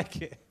 some people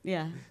like it.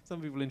 Yeah. Some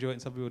people enjoy it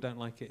and some people don't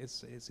like it.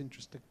 It's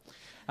interesting.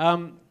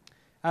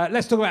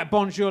 Let's talk about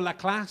Bonjour la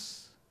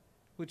Classe,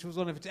 which was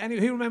one of...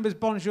 Who remembers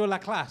Bonjour la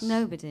Classe?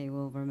 Nobody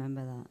will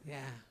remember that. Yeah.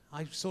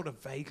 I sort of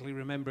vaguely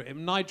remember it.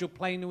 Nigel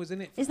Planer was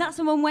in it. Is that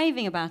someone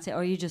waving about it,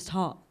 or are you just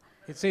hot?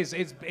 It's You're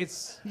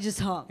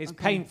just hot. It's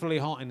painfully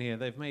hot in here.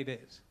 They've made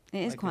it... It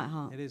is quite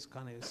hot. It is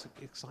kind of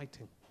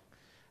exciting.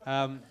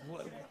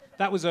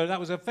 That was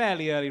a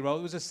fairly early role.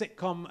 It was a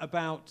sitcom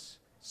about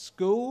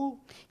school.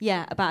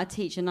 Yeah, about a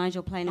teacher.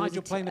 Nigel Planer was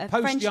a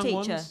French Young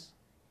teacher. Ones.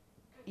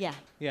 Yeah.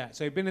 Yeah.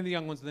 So he'd been in the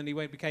Young Ones, and then he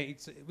became.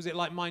 Was it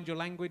like Mind Your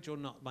Language or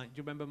not? Do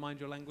you remember Mind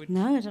Your Language?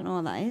 No, I don't know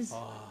what that is.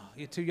 Oh,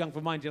 you're too young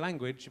for Mind Your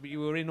Language, but you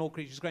were in All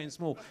Creatures Great and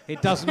Small.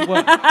 It doesn't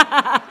work.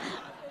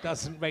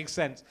 Doesn't make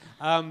sense.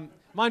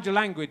 Mind Your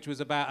Language was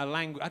about a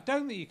language. I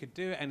don't think you could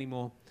do it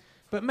anymore.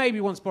 But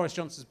maybe once Boris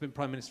Johnson's been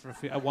Prime Minister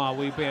for a while,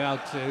 we'll be able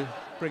to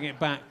bring it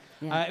back.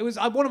 Yeah. It was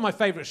one of my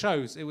favourite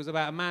shows. It was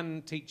about a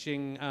man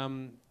teaching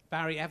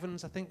Barry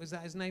Evans, I think, was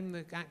that his name,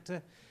 the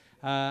actor?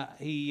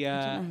 He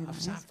don't know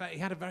who that he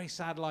had a very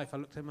sad life. I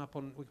looked him up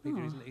on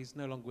Wikipedia. He's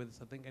no longer with us,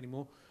 I think,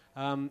 anymore.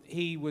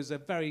 He was a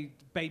very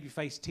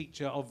baby-faced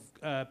teacher of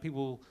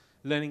people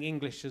learning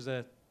English as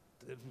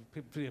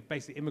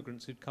basically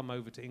immigrants who'd come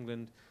over to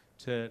England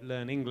to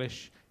learn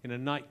English in a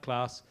night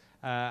class.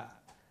 And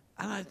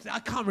I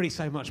can't really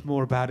say much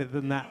more about it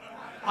than that.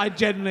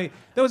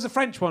 There was a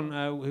French one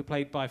who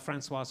played by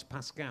Françoise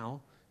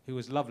Pascal, who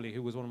was lovely,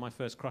 who was one of my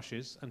first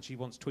crushes, and she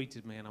once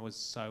tweeted me, and I was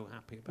so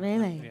happy about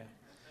Really? that.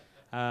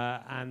 Yeah.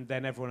 And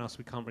then everyone else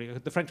we can't really...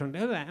 The French one,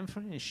 hello, I'm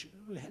French.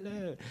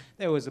 Hello.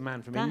 There was a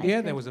man from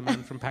India. There was a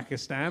man from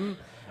Pakistan.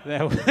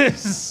 There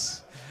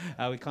was...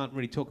 we can't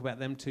really talk about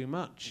them too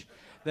much.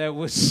 They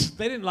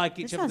didn't like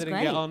each other. They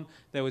didn't get on.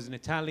 There was an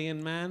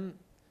Italian man.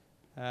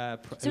 So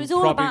it was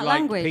all about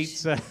language.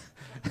 Pizza.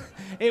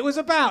 It was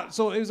about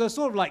it was a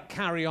sort of like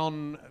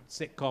carry-on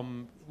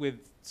sitcom with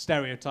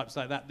stereotypes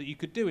like that you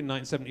could do in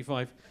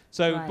 1975.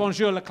 So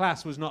Bonjour la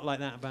classe was not like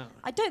that about.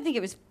 I don't think it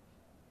was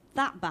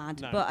that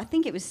bad, but I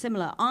think it was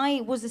similar.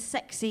 I was a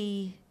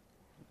sexy.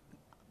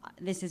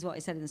 This is what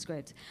it said in the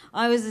script.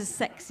 I was a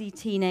sexy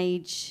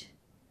teenage,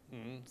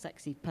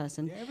 sexy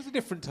person. Yeah, it was a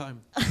different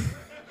time.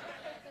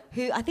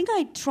 Who I think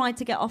I tried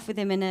to get off with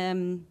him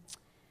in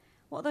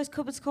what are those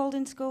cupboards called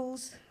in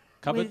schools?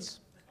 Cupboards?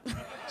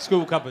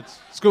 School cupboards.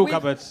 School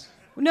cupboards.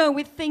 No,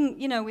 with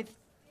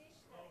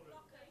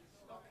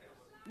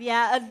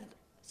a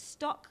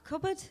stock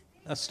cupboard.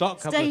 A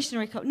stock cupboard.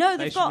 Stationary cupboard. No,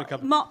 they've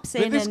got mops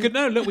in.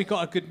 Look, we've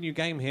got a good new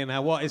game here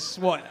now. What?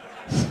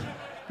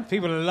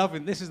 People are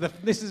loving.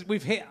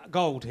 We've hit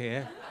gold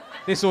here.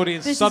 This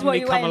audience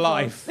suddenly come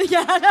alive.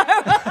 Yeah, I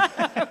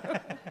know.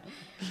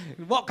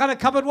 What kind of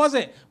cupboard was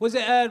it? Was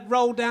it a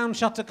roll-down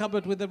shutter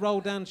cupboard with a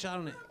roll-down shutter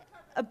on it?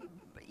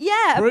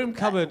 Yeah. Broom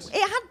cupboard.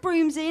 It had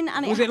brooms in,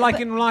 and was it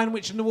like in Lion,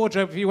 Witch and the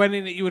Wardrobe? If you went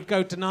in it, you would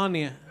go to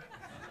Narnia.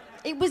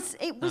 It was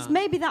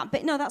maybe that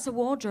bit. No, that's a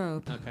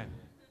wardrobe. Okay.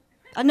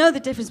 I know the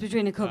difference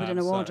between a cupboard and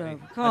a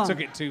wardrobe. I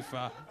took it too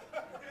far.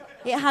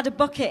 It had a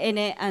bucket in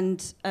it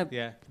and a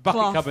bucket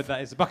cloth. cupboard.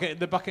 That is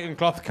the bucket and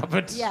cloth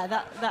cupboard. Yeah,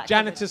 that.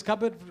 Janitor's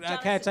cupboard,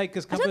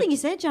 caretaker's cupboard. I don't think you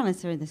say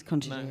janitor in this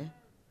country, do you?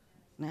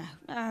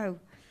 No.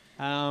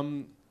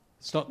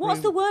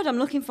 What's the word I'm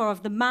looking for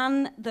of the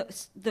man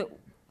that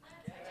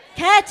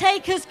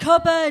caretaker's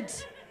cupboard?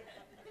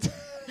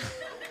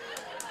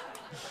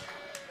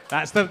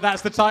 That's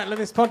the title of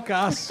this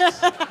podcast.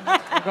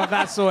 I've got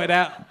that sorted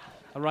out.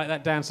 I'll write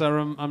that down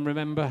so I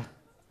remember.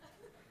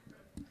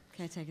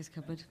 Caretaker's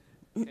cupboard.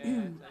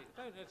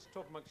 Let's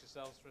talk amongst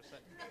yourselves for a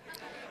second.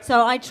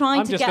 So I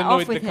tried to get off with him. I'm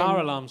just annoyed the car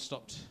alarm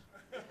stopped.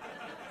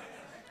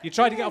 You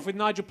tried to get off with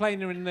Nigel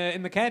Planer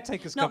in the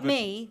caretaker's cupboard? Not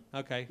me.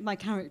 Okay. My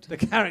character. The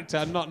character,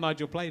 and not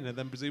Nigel Planer,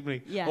 then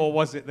presumably. Yeah. Or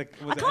was it? I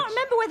can't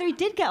remember whether he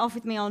did get off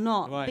with me or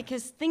not, right.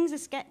 Because things are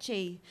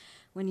sketchy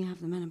when you have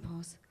the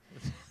menopause.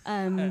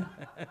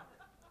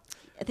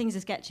 Things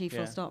are sketchy,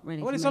 full stop,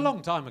 really. Well, it's a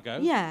long time ago.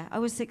 Yeah, I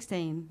was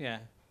 16. Yeah.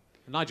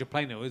 And Nigel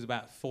Planer was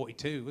about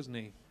 42, wasn't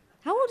he?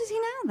 How old is he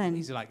now, then?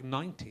 He's like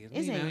 90, isn't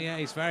is he? he? Yeah,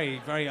 he's very,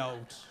 very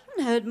old.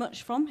 I haven't heard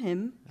much from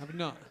him. Have you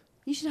not?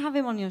 You should have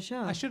him on your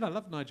show. I should. I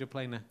love Nigel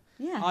Planer.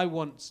 Yeah. I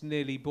once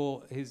nearly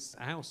bought his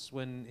house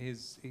when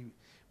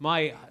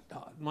my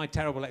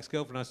terrible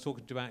ex-girlfriend I was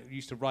talking to about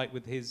used to write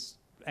with his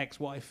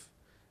ex-wife,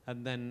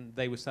 and then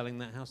they were selling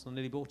that house, and I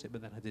nearly bought it,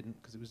 but then I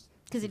didn't because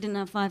it didn't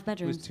have 5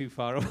 bedrooms. It was too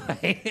far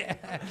away.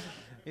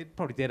 It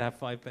probably did have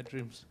 5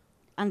 bedrooms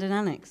and an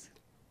annex.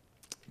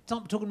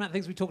 Stop talking about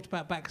things we talked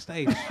about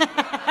backstage.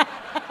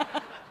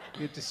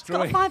 You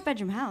destroy. It's got a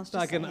 5-bedroom house. So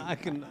I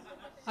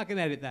can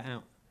edit that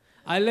out.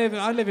 I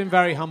live in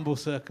very humble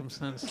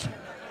circumstances.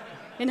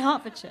 In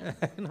Hertfordshire.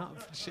 In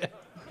Hertfordshire.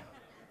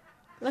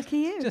 Lucky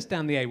you. Just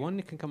down the A1.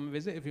 You can come and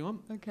visit if you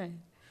want. Okay.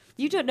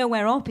 You don't know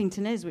where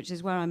Orpington is, which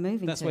is where I'm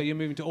moving to. That's where you're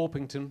moving to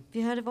Orpington. Have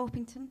you heard of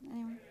Orpington?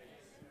 Anyone?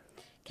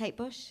 Kate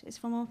Bush is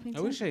from Orpington.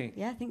 Oh, is she?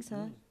 Yeah, I think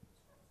so.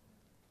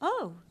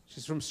 Oh.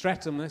 She's from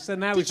Streatham. So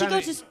now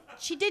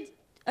She did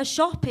a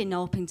shop in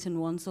Orpington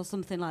once or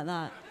something like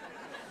that.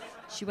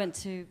 She went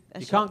to a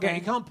shop there.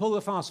 You can't pull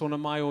the fast one on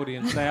my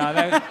audience.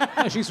 No,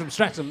 she's from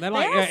Streatham.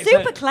 They're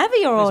super clever,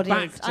 your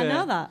audience. I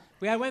know that.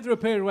 We went through a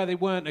period where they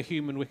weren't a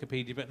human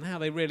Wikipedia, but now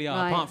they really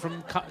are. Right. Apart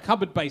from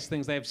cupboard-based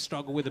things, they have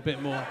struggled with a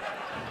bit more.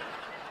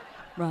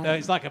 Right.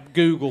 It's like a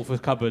Google for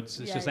cupboards.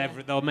 It's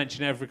they'll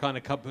mention every kind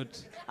of cupboard.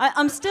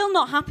 I'm still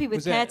not happy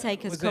with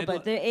caretaker's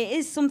cupboard. It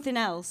is something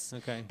else.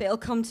 Okay. But it'll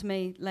come to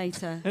me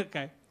later.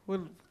 Okay.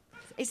 Well,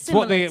 it's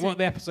what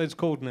the episode's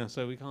called now,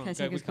 so we can't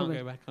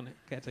go back on it.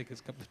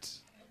 Caretaker's cupboard.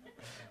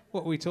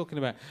 What were we talking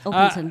about?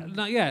 Orpington.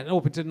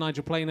 Orpington,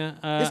 Nigel Planer.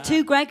 There's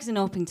 2 Gregs in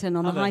Orpington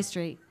on the high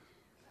street.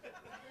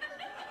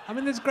 I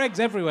mean, there's Gregs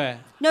everywhere.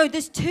 No,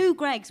 there's 2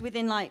 Gregs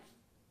within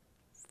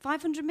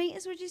 500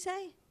 metres, would you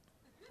say?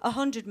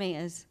 100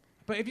 metres.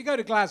 But if you go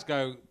to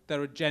Glasgow,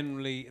 there's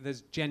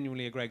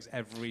genuinely a Greggs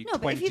every 25 metres. No,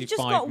 but if you've just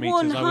got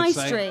one high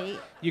street...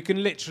 You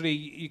can literally,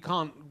 you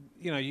can't,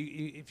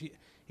 if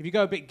you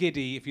go a bit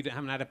giddy, if you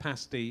haven't had a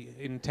pasty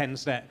in 10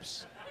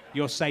 steps,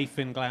 you're safe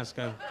in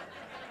Glasgow.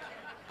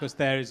 Because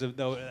there's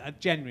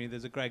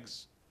a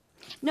Greggs.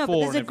 No, but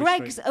 4 there's on a every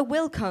Greg's, street. a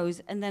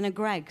Wilco's, and then a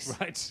Greg's.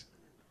 Right.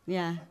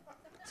 Yeah.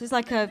 So it's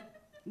like a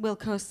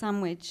Wilco's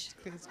sandwich,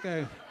 Let's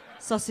go.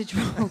 sausage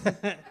roll.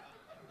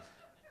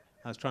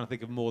 I was trying to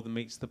think of more than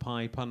meets the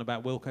pie pun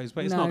about Wilco's,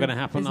 but it's No, not going to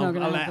happen. it's not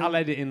gonna happen. I'll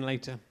edit in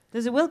later.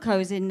 There's a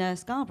Wilco's in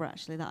Scarborough,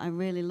 actually, that I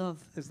really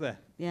love. Is there?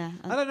 Yeah.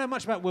 I don't know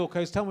much about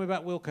Wilco's. Tell me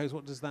about Wilco's.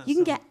 What does that You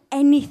can sell? get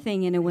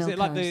anything in a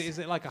Wilco's. Is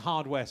it like a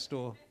hardware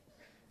store?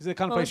 Is it the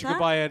kind of What place was you could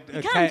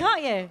that? buy You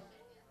can't you?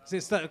 Is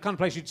it the kind of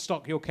place you'd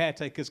stock your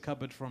caretaker's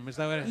cupboard from? Is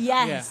that where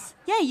Yes.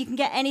 Yeah, you can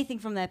get anything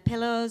from there.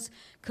 Pillows,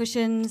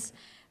 cushions,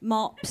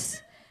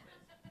 mops,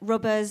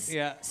 rubbers,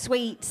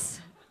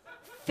 sweets,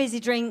 fizzy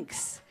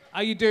drinks.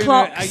 Are you doing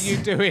clocks.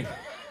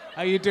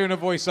 Are you doing a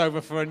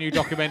voiceover for a new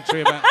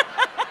documentary about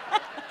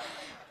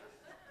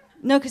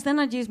No, because then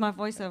I'd use my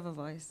voiceover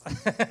voice.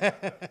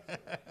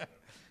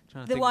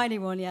 The whiny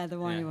one, the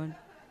whiny one.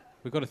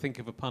 We've got to think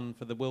of a pun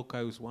for the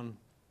Wilco's one.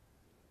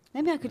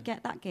 Maybe I could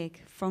get that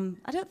gig from...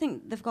 I don't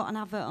think they've got an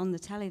advert on the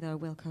telly, though,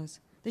 Wilco's.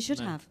 They should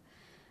have.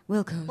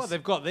 Wilco's. Well,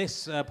 they've got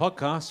this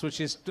podcast,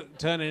 which is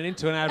turning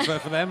into an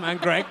advert for them, and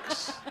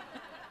Greg's.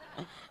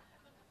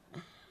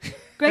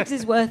 Greg's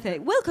is worth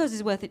it. Wilco's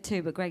is worth it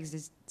too, but Greg's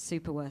is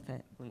super worth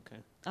it. Okay.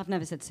 I've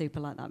never said super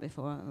like that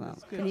before. Well,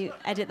 can you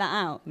edit that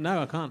out?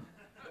 No, I can't.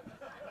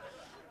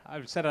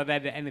 I've said I'd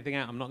edit anything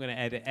out. I'm not going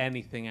to edit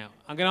anything out.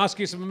 I'm going to ask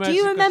you some emergency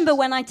Do you remember questions.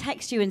 when I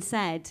texted you and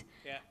said,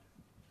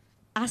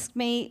 ask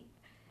me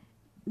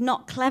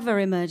not clever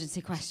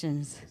emergency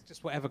questions? It's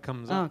just whatever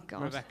comes Oh, up,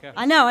 God. Rebecca.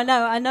 I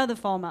know the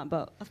format,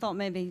 but I thought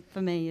maybe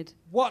for me you'd...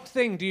 What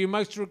thing do you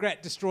most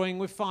regret destroying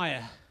with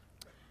fire?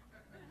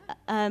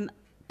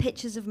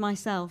 Pictures of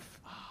myself.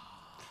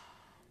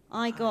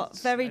 I got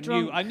very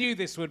drunk. I knew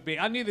this would be.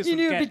 I knew this You would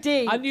knew it'd get.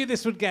 be deep. I knew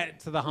this would get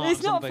to the heart. It's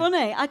of not something.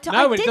 funny. I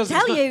No, did it doesn't-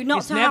 tell it's you not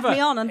it's to have me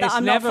on and that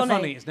I'm not It's never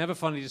funny. It's never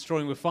funny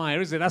destroying with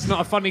fire, is it? That's not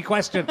a funny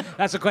question.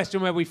 That's a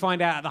question where we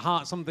find out at the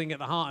heart something at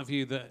the heart of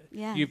you that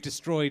you've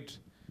destroyed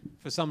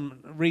for some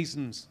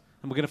reasons,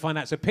 and we're going to find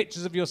out. So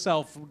pictures of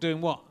yourself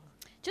doing what?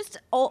 Just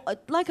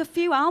like a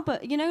few albums,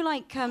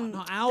 like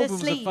not the albums of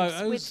sleeves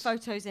photos. with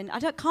photos in. I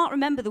can't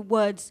remember the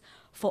words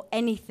for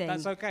anything.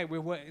 That's okay.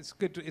 It's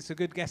good. It's a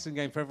good guessing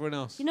game for everyone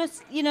else.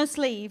 You know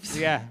sleeves.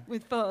 Yeah.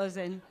 With photos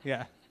in.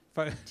 Yeah.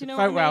 Do you know photo what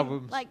I mean?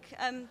 albums. Like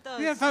those.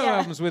 Yeah, photo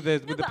albums with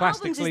the but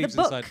plastic albums is sleeves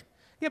the book inside.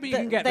 Yeah, but you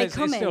can get they those.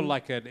 come It's still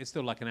in. it's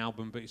still like an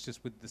album, but it's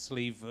just with the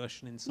sleeve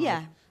version inside.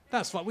 Yeah.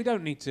 That's fine. We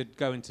don't need to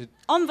go into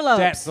Envelopes.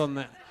 depth on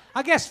that.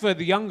 I guess for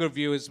the younger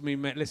viewers,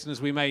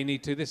 listeners, we may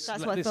need to. That's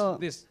what I thought.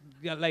 This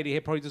lady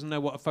here probably doesn't know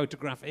what a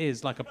photograph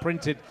is, like a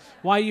printed.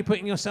 Why are you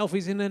putting your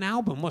selfies in an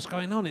album? What's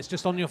going on? It's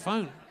just on your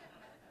phone.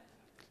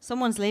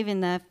 Someone's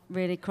leaving there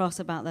really cross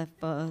about their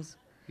photos.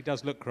 He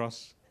does look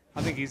cross.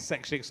 I think he's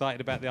sexually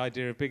excited about the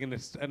idea of being in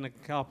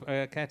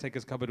a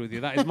caretaker's cupboard with you.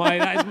 That's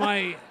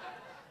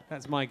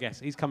my guess.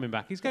 He's coming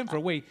back. He's going for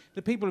a wee.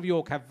 The people of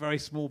York have very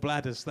small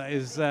bladders. That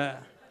is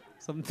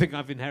something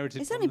I've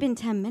inherited. It's only been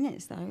 10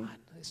 minutes, though.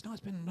 It's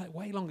been like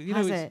way longer.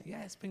 Has it?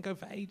 Yeah, it's been going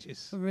for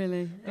ages.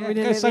 Really? Yeah, it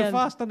goes so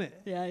fast, doesn't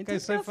it? Yeah, it goes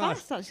does so go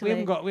fast, actually.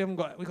 I've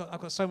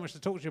got so much to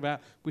talk to you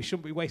about. We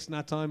shouldn't be wasting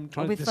our time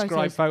trying to with describe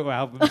photos. photo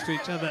albums to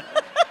each other.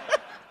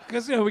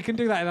 Because we can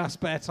do that in our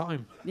spare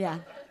time. Yeah.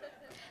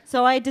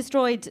 So I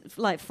destroyed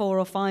like 4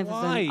 or 5 of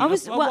Why? them. I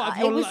was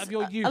Of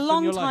your youth a and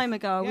long your time life.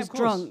 ago. I Yeah, was of course.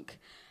 drunk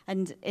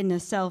and in a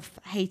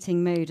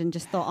self-hating mood, and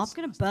just thought I'm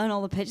going to burn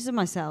all the pictures of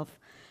myself,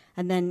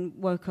 and then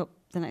woke up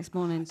the next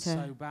morning to.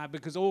 So bad.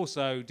 Because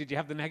also, did you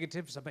have the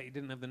negatives? I bet you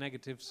didn't have the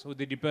negatives, or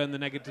did you burn the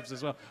negatives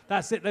as well?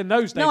 That's it. Then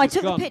those days. No, I it's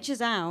took gone. the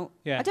pictures out.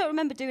 Yeah. I don't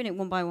remember doing it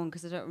one by one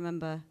because I don't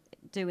remember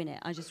doing it.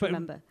 I just But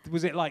remember.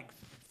 Was it like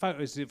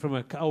photos from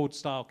an old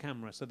style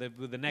camera? So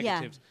with the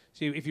negatives.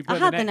 So if you I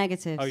burn had the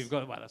negatives. Oh, you've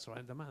got. Well, that's all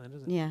right. Doesn't matter,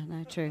 does it? Yeah.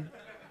 No. True.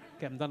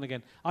 Get them done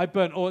again. I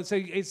burnt all. So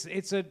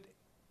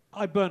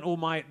I burnt all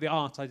the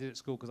art I did at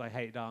school because I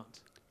hated art.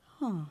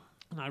 Oh.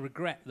 And I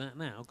regret that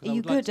now. Are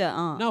you good at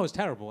art? No, I was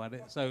terrible at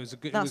it. So it was a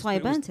good. That's why you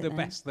burnt it the then.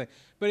 best thing.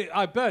 But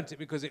I burnt it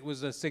because it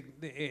was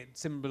it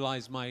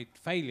symbolised my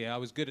failure. I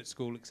was good at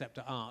school except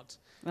at art.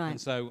 Right. And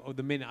so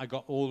the minute I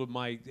got all of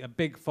a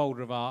big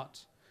folder of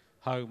art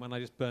home, and I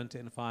just burnt it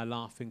in a fire,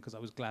 laughing because I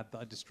was glad that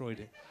I destroyed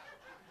it.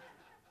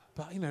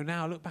 But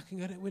now I look back and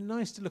go, it was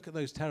nice to look at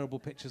those terrible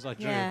pictures I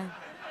drew. Yeah.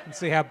 And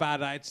see how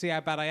bad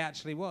I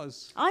actually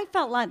was. I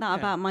felt like that Yeah.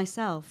 about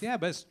myself. Yeah,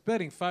 but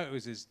burning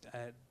photos is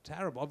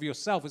terrible of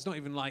yourself. It's not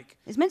even like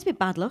It's meant to be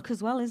bad luck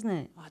as well, isn't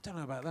it? I don't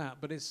know about that,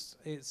 but it's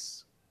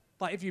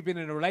like if you've been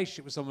in a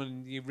relationship with someone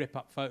and you rip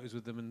up photos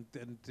with them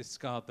and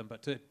discard them,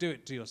 but to do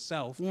it to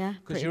yourself, Yeah,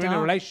 because pretty you're in a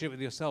dark. relationship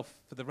with yourself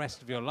for the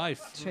rest of your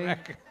life. True.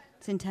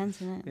 It's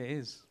intense, isn't it? It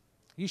is.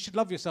 You should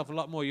love yourself a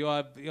lot more.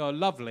 You're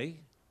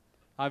lovely.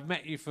 I've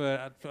met you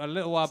for a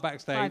little while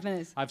backstage. 5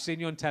 minutes. I've seen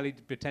you on telly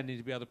pretending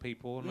to be other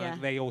people, and Yeah.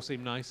 they all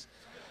seem nice.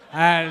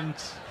 And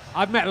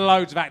I've met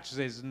loads of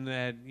actresses, and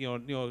you're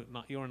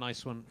a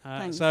nice one.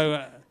 Thanks.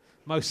 So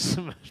most.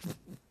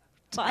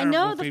 But I know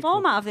terrible the people.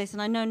 format of this,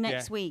 and I know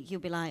next Yeah. week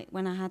you'll be like,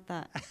 when I had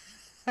that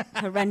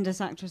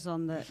horrendous actress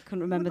on that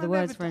couldn't remember the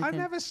words for anything. I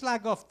never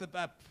slag off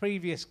the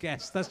previous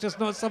guest. That's just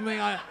not something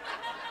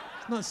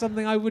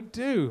I would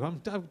do.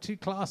 I'm too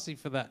classy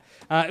for that.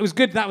 It was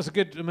good. That was a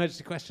good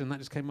emergency question. That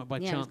just came up by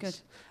chance. Yeah,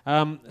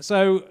 it was good.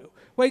 So,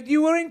 wait,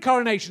 you were in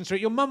Coronation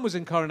Street. Your mum was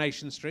in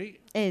Coronation Street.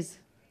 Is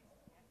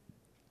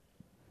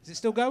it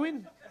still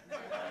going?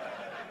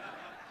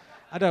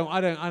 I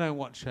don't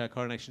watch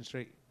Coronation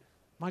Street.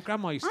 My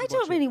grandma used to watch it. I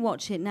don't really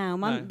watch it now.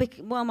 My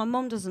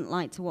mum doesn't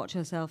like to watch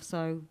herself,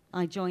 so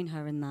I join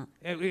her in that.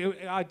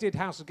 I did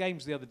House of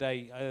Games the other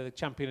day,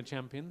 Champion of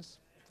Champions.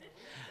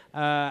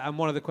 And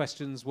one of the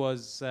questions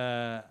was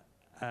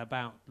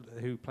about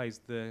who plays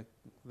the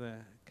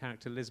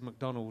character Liz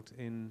McDonald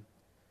in,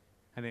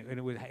 and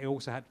it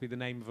also had to be the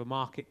name of a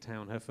market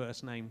town. Her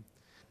first name,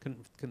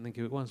 couldn't think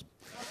who it was.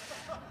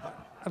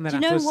 And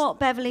then do you know what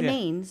Beverley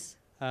means?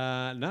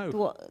 No.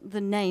 What the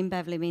name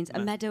Beverley means?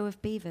 No. A meadow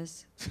of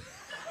beavers.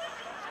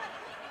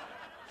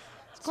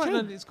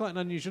 It's quite an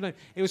unusual name.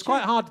 It was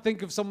quite hard to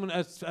think of someone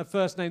a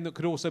first name that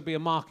could also be a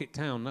market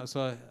town.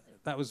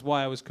 That was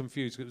why I was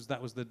confused.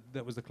 That was the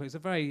clue. It's a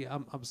very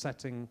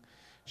upsetting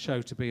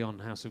show to be on.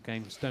 House of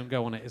Games. Don't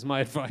go on it. Is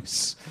my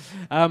advice.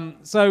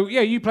 So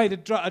yeah, you played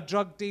a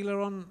drug dealer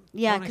on.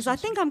 Yeah, because I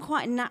think I'm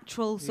quite a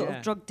natural sort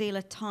of drug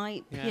dealer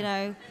type. Yeah. You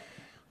know,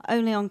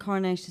 only on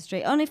Coronation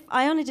Street.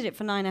 I only did it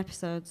for 9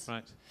 episodes.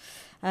 Right.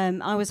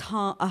 I was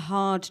a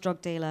hard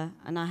drug dealer,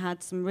 and I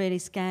had some really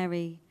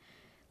scary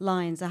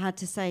lines. I had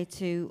to say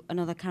to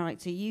another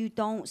character, "You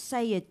don't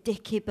say a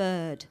dicky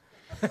bird."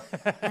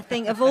 I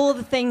think of all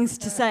the things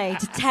to say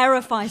to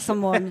terrify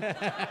someone,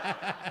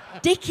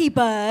 Dicky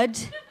Bird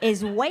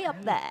is way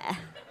up there.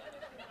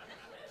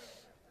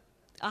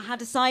 I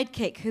had a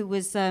sidekick who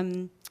was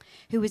in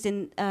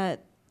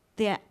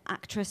the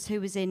actress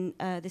who was in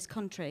This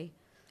Country,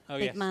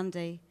 Big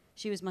Mandy.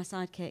 She was my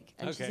sidekick,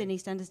 and she's in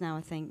EastEnders now,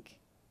 I think.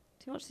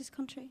 Do you watch This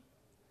Country?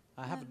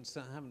 I haven't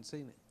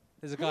seen it.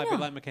 There's a guy a bit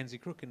like Mackenzie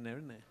Crook in there,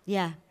 isn't there?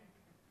 Yeah.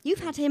 You've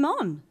had him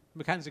on.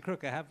 Mackenzie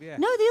Crook, I have, yeah.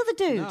 No, the other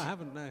dude. No, I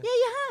haven't, no. Yeah,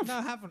 you have. No,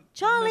 I haven't.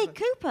 Charlie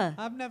Cooper.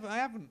 I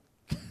haven't.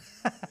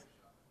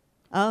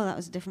 Oh, that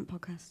was a different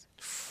podcast.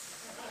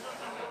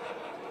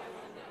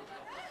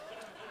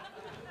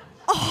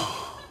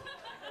 Oh,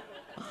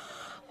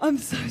 I'm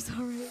so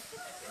sorry.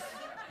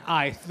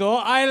 I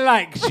thought I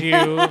liked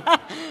you.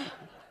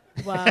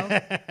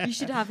 Wow, you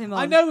should have him on.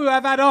 I know who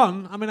I've had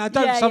on. I mean, I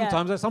don't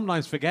sometimes. I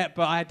sometimes forget,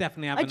 but I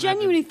definitely haven't. I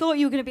genuinely thought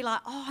you were going to be like,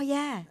 oh,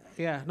 yeah.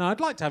 Yeah, no, I'd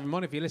like to have him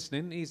on if you're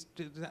listening.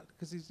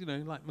 Because he's,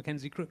 like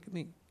Mackenzie Crook, isn't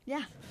he?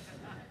 Yeah.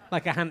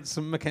 Like a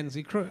handsome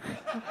Mackenzie Crook.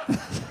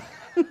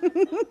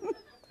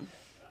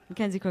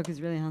 Mackenzie Crook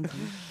is really handsome.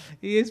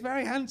 He is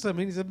very handsome.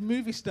 He's a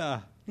movie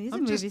star. He's a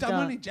movie star. I'm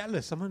only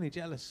jealous. Of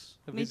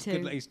Me his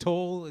too. He's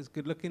tall, he's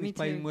good looking, he's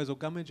playing too. Wurzel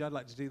Gummidge. I'd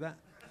like to do that.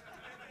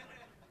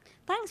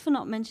 Thanks for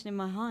not mentioning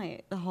my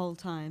height the whole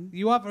time.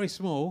 You are very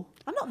small.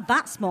 I'm not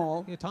that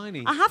small. You're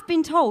tiny. I have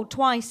been told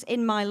twice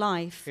in my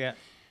life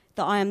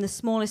that I am the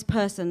smallest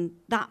person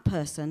that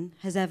person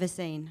has ever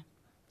seen.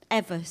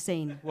 Ever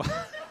seen.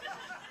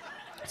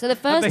 So the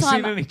first have they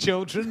time... seen any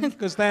children?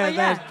 Because they're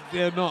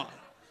not...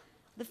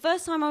 The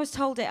first time I was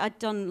told it, I'd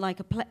done like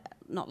a play...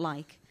 Not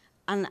like.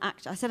 I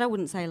said I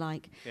wouldn't say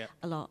like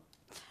a lot.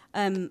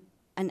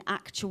 An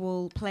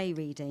actual play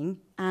reading,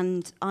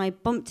 and I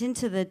bumped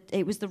into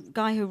it was the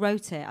guy who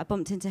wrote it. I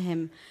bumped into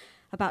him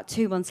about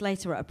 2 months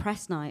later at a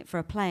press night for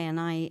a play, and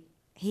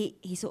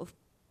he sort of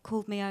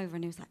called me over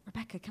and he was like,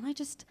 "Rebecca, can I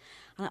just..."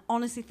 And I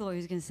honestly thought he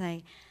was going to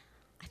say,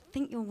 "I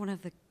think you're one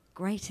of the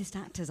greatest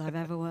actors I've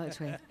ever worked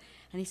with."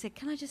 And he said,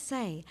 "Can I just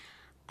say,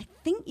 I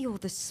think you're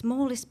the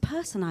smallest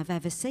person I've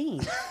ever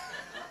seen."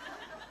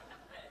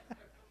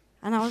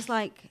 And I was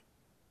like,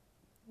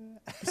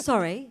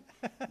 "Sorry?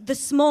 The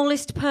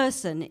smallest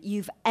person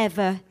you've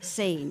ever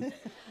seen?"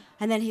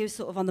 And then he was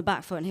sort of on the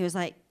back foot and he was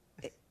like,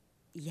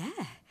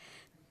 "Yeah,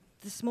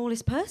 the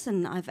smallest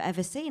person I've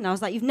ever seen." I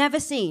was like, "You've never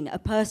seen a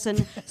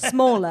person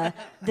smaller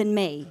than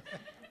me?"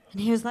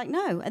 And he was like,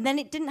 "No." And then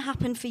it didn't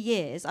happen for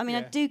years. I mean,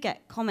 I do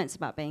get comments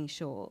about being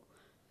short.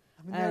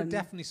 I mean, there are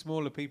definitely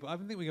smaller people. I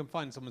don't think we can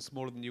find someone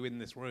smaller than you in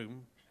this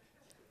room.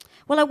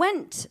 Well, I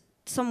went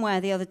somewhere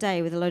the other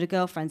day with a load of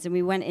girlfriends, and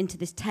we went into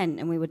this tent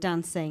and we were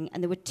dancing,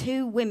 and there were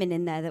 2 women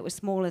in there that were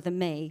smaller than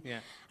me. Yeah.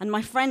 And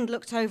my friend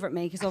looked over at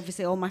me, because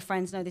obviously all my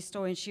friends know this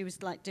story, and she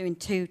was like doing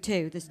 2.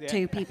 There's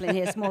 2 people in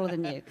here smaller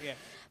than you. Yeah.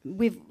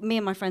 Me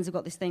and my friends have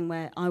got this thing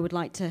where I would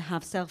like to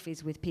have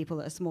selfies with people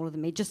that are smaller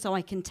than me, just so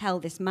I can tell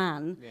this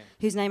man,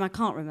 whose name I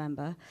can't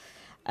remember,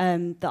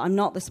 that I'm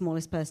not the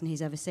smallest person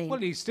he's ever seen.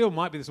 Well, he still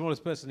might be the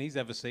smallest person he's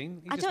ever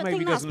seen. I don't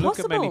think that's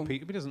possible. He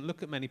doesn't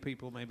look at many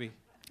people, maybe.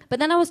 But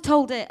then I was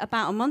told it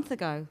about a month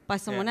ago by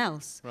someone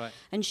else. Right.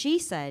 And she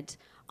said,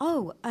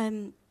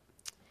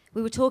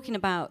 we were talking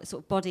about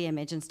sort of body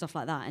image and stuff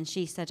like that, and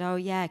she said, "Oh,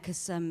 yeah,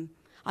 because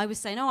I was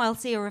saying, I'll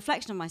see a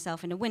reflection of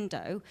myself in a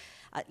window,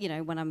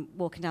 when I'm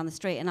walking down the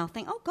street, and I'll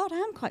think, oh, God, I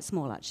am quite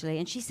small, actually."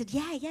 And she said,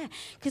 yeah,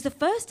 because the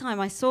first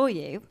time I saw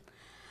you,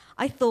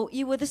 I thought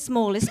you were the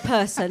smallest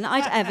person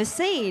I'd ever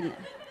seen.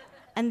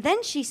 And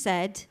then she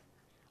said,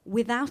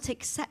 without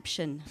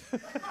exception.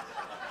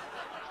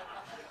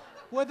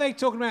 Were they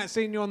talking about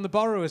seeing you on The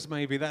Borrowers,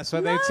 maybe? That's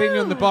why they'd seen you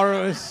on The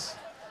Borrowers.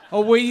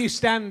 Or were you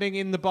standing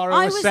in The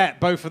Borrowers set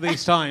both of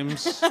these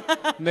times?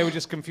 And they were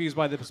just confused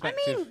by the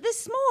perspective? I mean, they're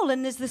small,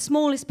 and there's the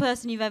smallest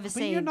person you've ever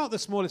seen. You're not the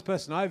smallest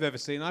person I've ever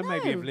seen. I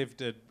maybe have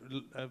lived a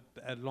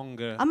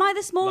longer Am I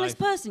the smallest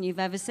life. person you've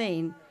ever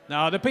seen?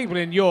 No, the people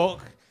in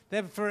York,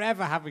 they're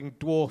forever having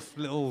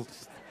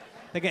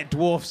they get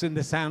dwarfs in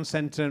the sound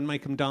centre and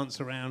make them dance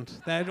around.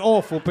 They're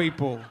awful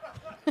people.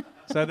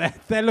 So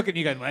they're looking at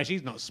you going, well,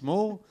 she's not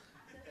small.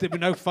 It'd be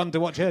no fun to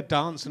watch her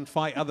dance and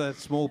fight other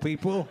small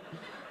people.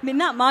 I mean,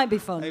 that might be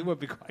fun. It would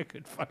be quite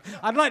good fun.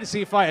 I'd like to see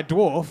you fight a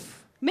dwarf.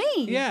 Me?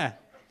 Yeah.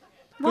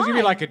 Why? Because you'd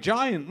be like a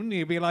giant, wouldn't you?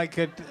 You'd be like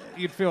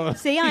you'd feel...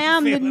 See, I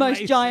am the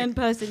most giant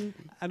person.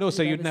 And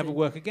also, you'd never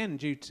work again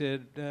due to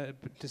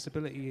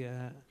disability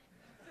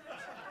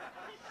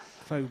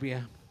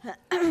phobia.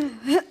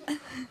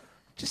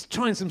 Just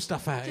trying some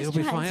stuff out. It'll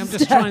be fine. I'm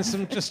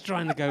just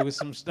trying to go with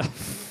some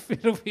stuff.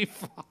 It'll be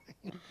fine.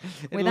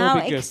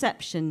 Without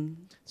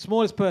exception.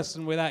 Smallest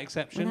person without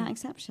exception. Without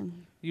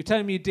exception. You're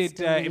telling me you did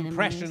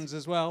impressions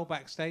as well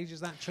backstage. Is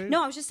that true?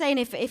 No, I was just saying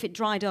if it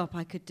dried up,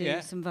 I could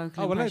do some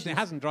vocal impressions. Well, it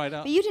hasn't dried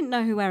up. But you didn't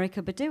know who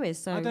Erykah Badu is,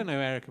 so... I don't know who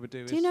Erykah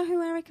Badu is. Do you know who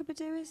Erykah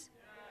Badu is?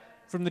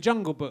 From The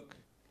Jungle Book.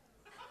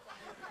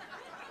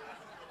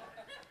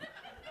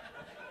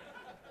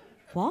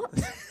 What?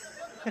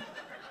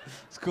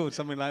 It's called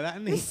something like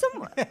that, isn't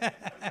it?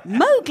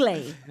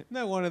 Mowgli?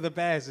 No, one of the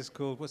bears is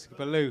called... What's it?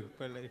 Baloo.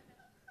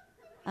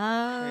 Oh.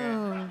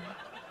 Yeah.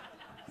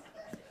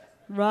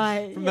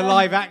 Right. From the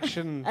live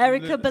action.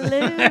 Erykah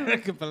Badu.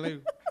 Erykah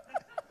Badu.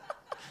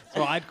 That's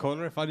what I'd call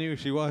her if I knew who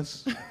she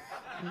was.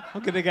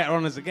 I'm going to get her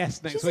on as a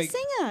guest next week. She's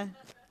a singer.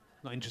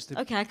 Not interested.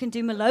 Okay, I can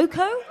do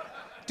Moloko.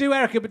 Do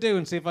Erykah Badu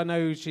and see if I know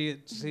who she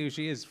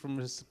is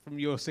from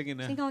your singing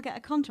her. I think I'll get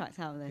a contract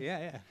out of this.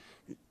 Yeah.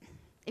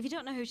 If you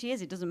don't know who she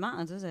is, it doesn't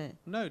matter, does it?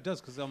 No, it does,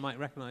 because I might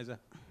recognise her.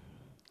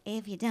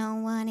 If you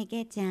don't want to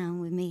get down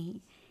with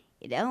me,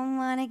 you don't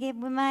want to get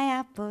with my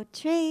apple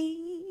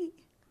tree.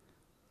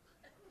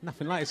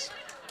 Nothing like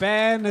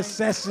bare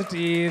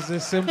necessity is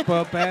a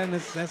simple bare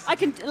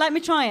necessity. Let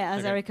me try it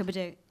as Erykah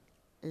Badu.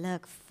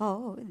 Look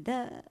for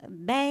the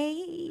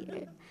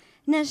bare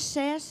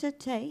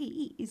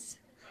necessities.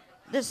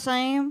 The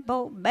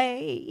simple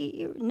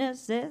bare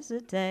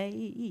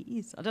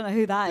necessities. I don't know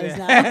who that is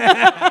now.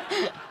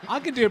 I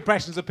can do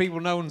impressions of people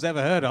no one's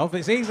ever heard of.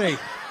 It's easy.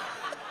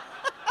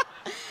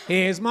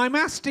 Here's my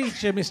maths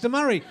teacher, Mr.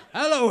 Murray.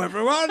 Hello,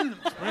 everyone.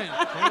 There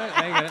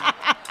you go.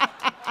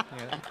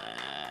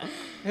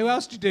 Who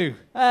else do you do?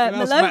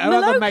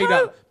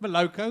 Moloko.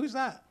 Moloko, who's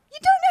that? You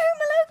don't know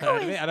who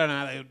Moloko is? I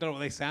don't know what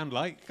they sound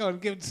like. Go on,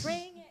 give it.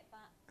 Bring it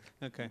back.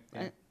 Okay.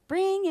 Yeah.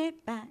 Bring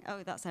it back.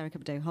 Oh, that's Erykah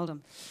Badu. Hold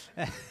on.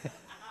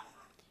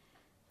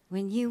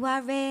 When you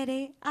are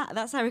ready.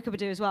 That's Erykah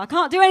Badu as well. I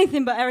can't do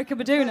anything but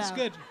Erykah Badu now. That's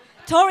good.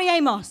 Tori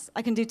Amos.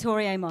 I can do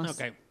Tori Amos.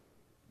 Okay.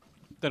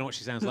 Don't know what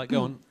she sounds like.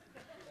 Go on.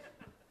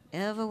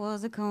 Ever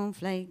was a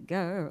cornflake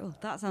girl.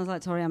 That sounds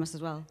like Tori Amos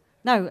as well.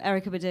 No,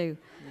 Erykah Badu.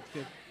 That's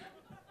good.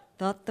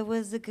 Thought there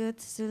was a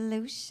good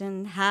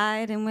solution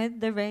hiding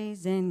with the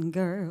raisin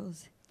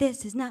girls.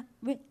 This is not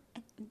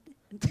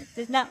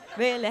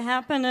really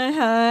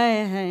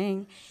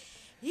happening.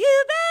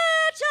 You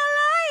bet your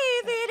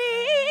life it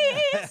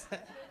is.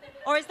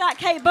 Or is that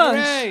Kate Bush?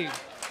 Hooray!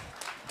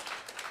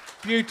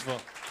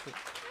 Beautiful.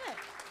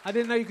 I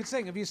didn't know you could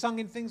sing. Have you sung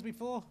in things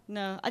before?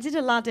 No, I did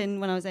Aladdin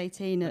when I was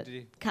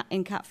 18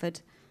 in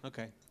Catford.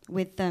 Okay.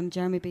 With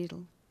Jeremy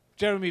Beadle.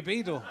 Jeremy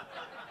Beadle.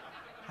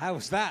 How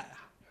was that?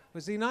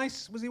 Was he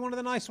nice? Was he one of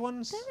the nice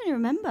ones? I don't really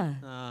remember.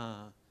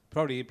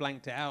 Probably he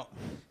blanked it out.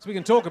 So we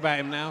can talk about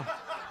him now.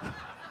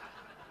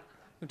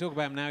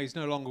 He's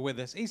no longer with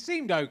us. He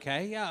seemed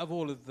okay out of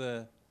all of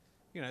the,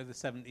 the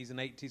 70s and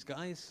 80s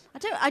guys.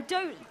 I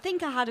don't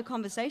think I had a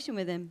conversation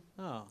with him.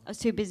 Oh. I was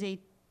too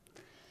busy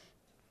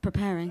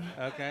preparing.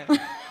 Okay.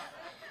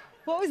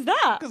 What was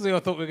that? Because we all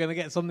thought we were going to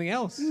get something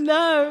else.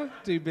 No.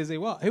 Too busy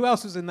what? Who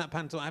else was in that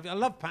pantomime? I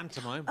love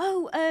pantomime.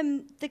 Oh,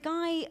 the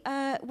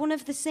guy, one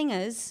of the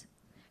singers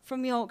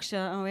from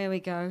Yorkshire. Oh, here we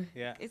go.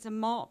 Yeah. It's a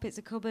mop. It's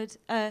a cupboard.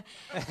 The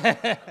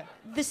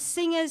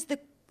singers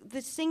that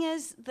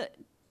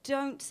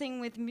don't sing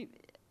with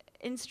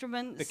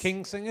instruments. The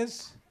King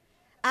Singers?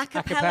 A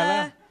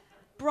cappella.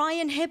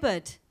 Brian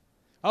Hibbard.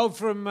 Oh,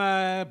 from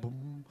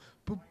boom,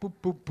 boom, boom,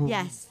 boom, boom.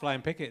 Yes.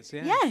 Flying Pickets,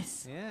 yeah.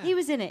 Yes. Yeah. He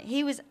was in it.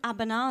 He was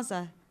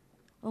Ebenezer.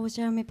 Or was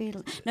Jeremy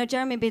Beadle? No,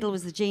 Jeremy Beadle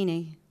was the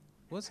genie.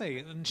 Was he?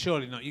 And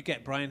surely not. You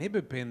get Brian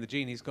Hibbard being the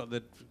genie. He's got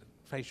the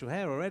facial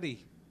hair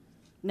already.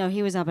 No,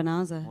 he was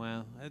Ebenezer.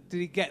 Wow. Did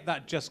he get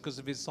that just because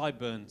of his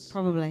sideburns?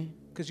 Probably.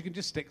 Because you can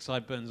just stick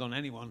sideburns on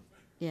anyone.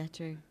 Yeah,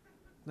 true.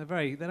 They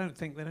don't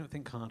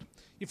think hard.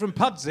 You're from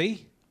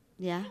Pudsey.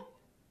 Yeah.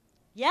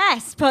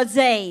 Yes,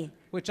 Pudsey.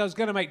 Which I was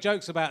going to make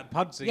jokes about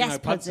Pudsey. Yes,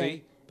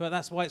 Pudsey. But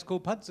that's why it's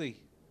called Pudsey.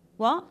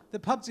 What? The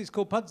Pudsey's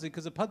called Pudsey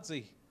because of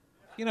Pudsey.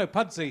 You know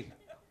Pudsey.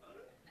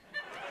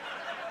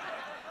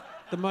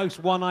 The most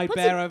one-eyed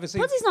bear I've ever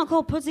seen. Pudsy's not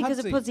called Pudsey because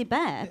of Pudsey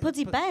Bear.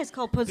 Pudsey Bear is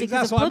called Pudsey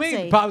because That's of what Pudsey.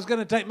 I mean. But I was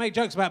going to make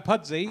jokes about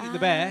Pudsey, the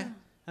bear,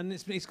 and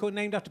it's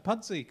named after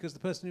Pudsey because the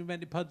person who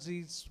invented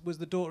Pudsey was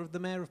the daughter of the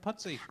mayor of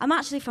Pudsey. I'm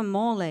actually from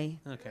Morley.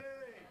 Okay.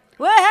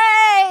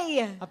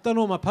 Way! I've done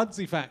all my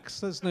Pudsey facts.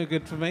 That's no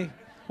good for me.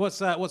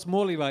 What's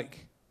Morley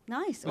like?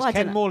 Nice. Was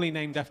Ken Morley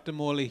named after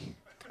Morley?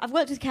 I've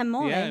worked with Ken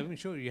Morley. Yeah, I'm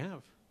sure you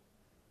have.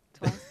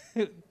 Twice.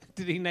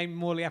 Did he name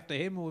Morley after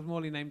him, or was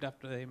Morley named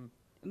after him?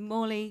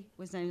 Morley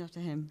was named after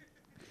him.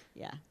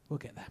 Yeah. We'll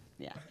get there.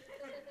 Yeah.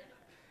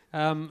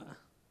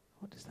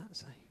 What does that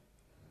say?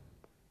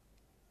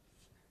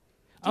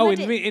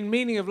 In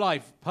Meaning of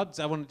Life,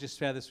 Pudsey, I want to just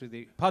share this with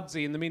you.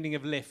 Pudsey in The Meaning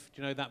of Life.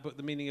 Do you know that book,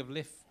 The Meaning of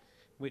Life?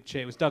 Which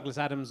it was Douglas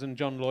Adams and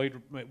John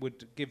Lloyd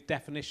would give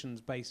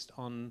definitions based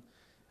on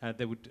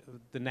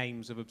the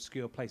names of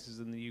obscure places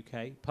in the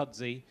UK.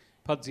 Pudsey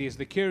is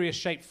the curious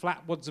shaped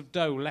flat wads of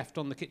dough left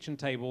on the kitchen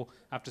table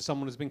after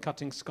someone has been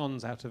cutting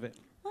scones out of it.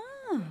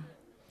 Ah.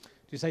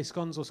 Do you say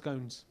scones or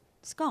scones?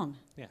 Scone.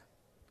 Yeah.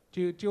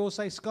 Do you all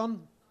say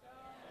scone?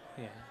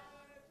 Yeah.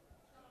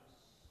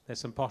 There's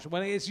some posh.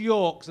 Well, it's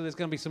York, so there's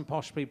going to be some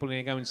posh people in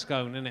here going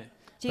scone, isn't it?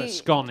 But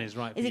scone is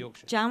right for Yorkshire.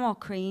 Is it jam or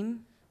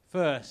cream?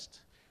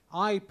 First,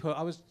 I put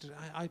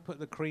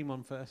the cream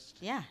on first.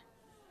 Yeah.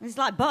 It's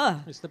like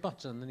butter. It's the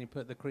butter, and then you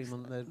put the cream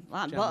on the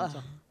like jam butter. on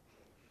top.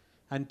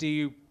 And do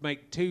you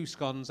make two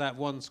scones out of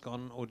one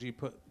scone, or do you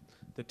put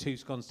the two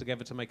scones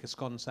together to make a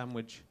scone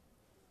sandwich?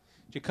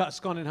 Do you cut a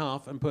scone in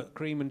half and put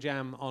cream and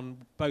jam on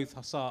both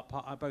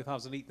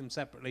halves and eat them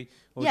separately,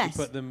 or do you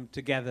put them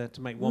together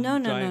to make one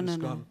giant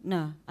scone?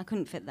 No, I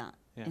couldn't fit that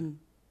in.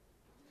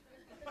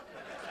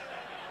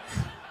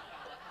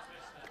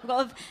 I've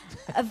got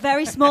a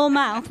very small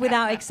mouth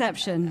without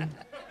exception.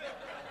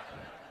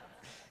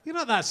 You're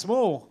not that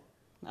small.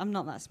 I'm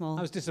not that small.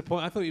 I was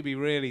disappointed. I thought you'd be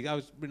really...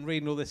 been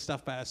reading all this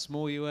stuff about how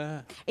small you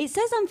were. It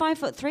says I'm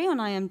 5'3" on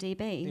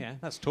IMDb. Yeah,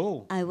 that's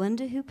tall. I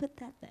wonder who put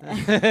that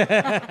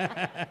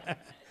there.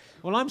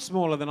 Well, I'm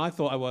smaller than I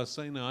thought I was,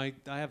 so I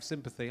have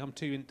sympathy. I'm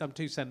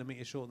 2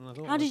 centimetres shorter than I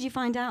thought. How did you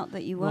find out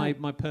that you were?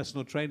 My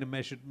personal trainer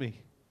measured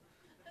me.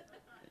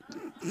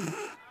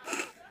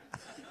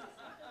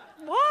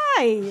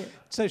 Why?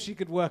 So she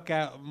could work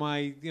out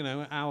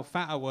how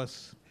fat I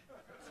was.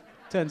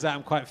 Turns out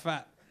I'm quite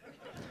fat.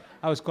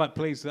 I was quite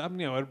pleased. I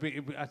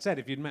said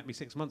if you'd met me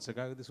 6 months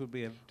ago, this would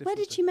be a different... Where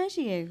did she measure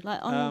you? Like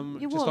on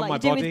your wall, on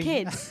like you do with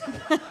kids?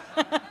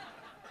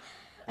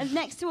 And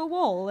next to a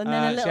wall, and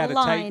then a little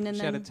line, and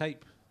she had a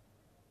tape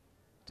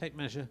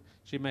measure.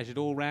 She measured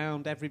all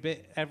round, every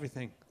bit,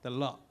 everything, the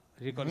lot.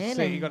 You've got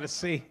to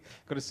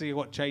see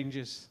what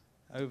changes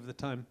over the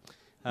time.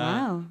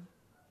 Wow.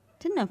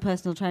 Didn't know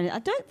personal trainers. I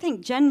don't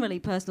think generally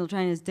personal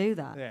trainers do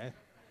that. Yeah.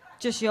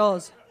 Just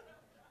yours.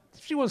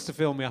 If she wants to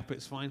fill me up,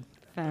 it's fine.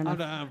 Fair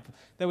enough.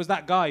 There was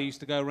that guy who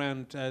used to go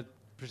around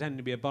pretending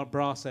to be a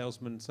bra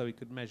salesman so he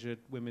could measure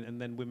women, and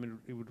then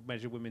he would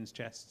measure women's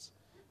chests.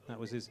 That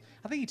was his...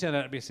 I think he turned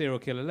out to be a serial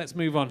killer. Let's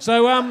move on.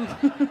 So,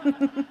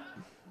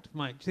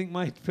 Mike, do you think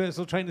my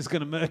personal trainer's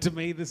going to murder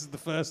me? This is the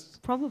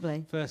first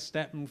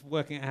step in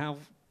working out how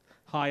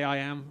high I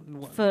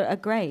am. For a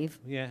grave?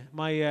 Yeah.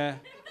 My...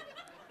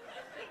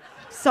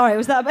 Sorry,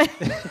 was that a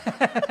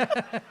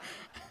bit...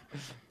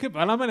 Good,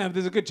 well,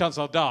 there's a good chance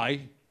I'll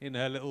die in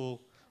her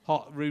little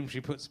hot room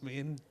she puts me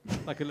in,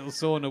 like a little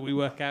sauna we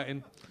work out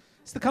in.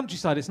 It's the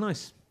countryside, it's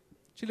nice.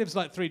 She lives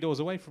like 3 doors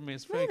away from me.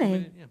 It's very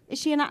convenient. Yeah. Is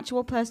she an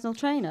actual personal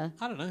trainer?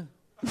 I don't know.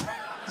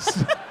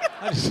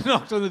 I just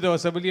knocked on the door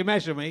and said, will you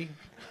measure me?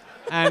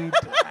 And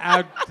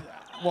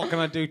what can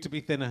I do to be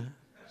thinner?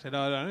 I said,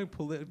 I don't know,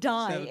 pull it.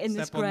 Die in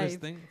this grave. On this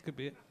thing. Could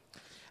be it.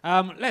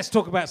 Let's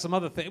talk about some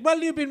other things. Well,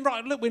 you've been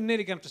right. Look, we're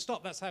nearly going to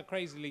stop. That's how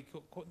crazily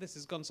this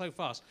has gone so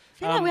fast. I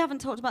feel like we haven't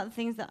talked about the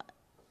things that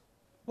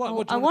I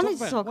wanted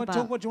to talk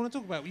about. What do you want to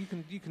talk about?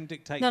 You can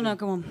dictate. No,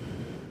 go on.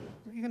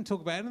 You can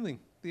talk about anything.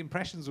 The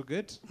impressions were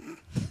good.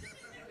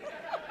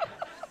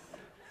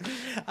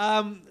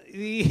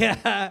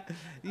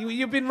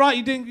 You've been right.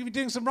 You've been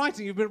doing some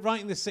writing. You've been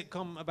writing this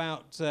sitcom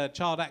about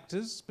child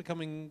actors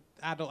becoming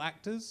adult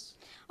actors.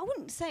 I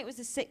wouldn't say it was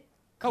a sitcom.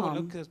 Oh, well,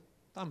 look,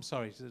 I'm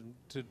sorry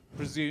to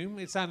presume.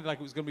 It sounded like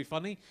it was going to be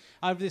funny.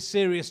 I have this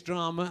serious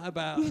drama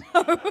about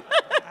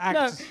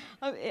actors.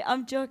 No,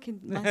 I'm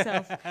joking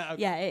myself. Okay.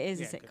 Yeah, it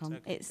is a sitcom.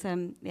 Good, okay. It's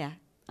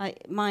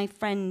my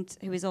friend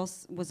who was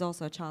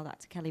also a child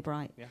actor, Kelly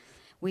Bright. Yeah.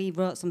 We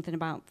wrote something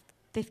about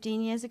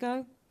 15 years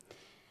ago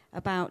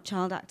about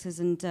child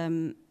actors, and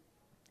then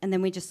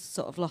we just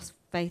sort of lost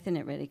faith in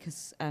it really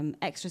because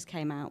Extras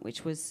came out,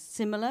 which was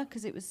similar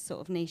because it was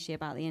sort of niche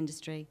about the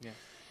industry. Yeah.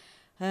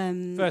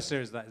 First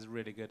series of that is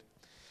really good.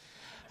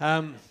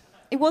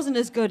 It wasn't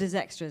as good as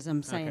Extras.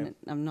 I'm saying Okay. it,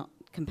 I'm not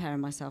comparing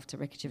myself to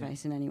Ricky Gervais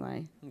in any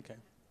way. Okay.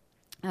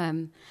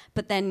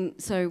 But then,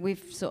 so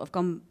we've sort of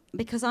gone,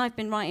 because I've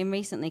been writing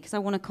recently, because I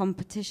won a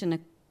competition,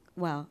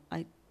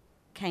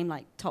 came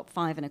like top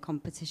 5 in a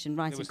competition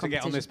writing It was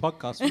competition. to get on this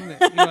podcast, wasn't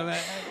it?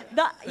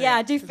 You know,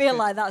 I do feel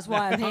like that's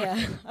why I'm here.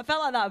 I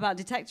felt like that about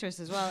Detectorist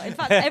as well. In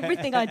fact,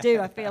 everything I do,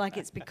 I feel like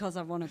it's because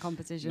I've won a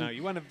competition. no,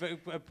 you won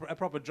a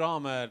proper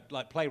drama,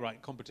 like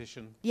playwright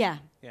competition. Yeah.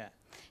 Yeah.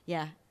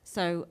 Yeah.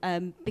 So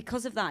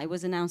because of that, it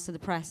was announced to the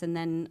press, and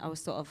then I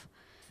was sort of,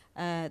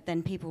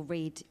 then people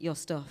read your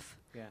stuff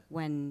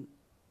when,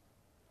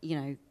 you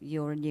know,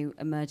 you're a new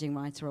emerging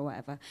writer or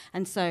whatever.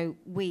 And so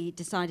we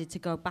decided to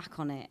go back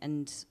on it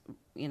and,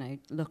 you know,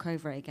 look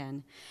over it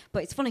again.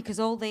 But it's funny because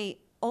all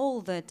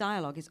the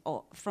dialogue is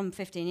from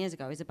 15 years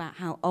ago is about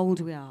how old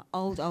we are,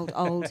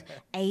 old,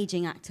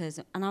 aging actors.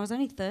 And I was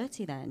only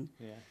 30 then.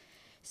 Yeah.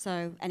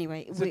 So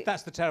anyway,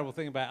 that's the terrible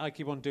thing about it. I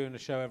keep on doing a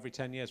show every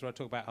 10 years where I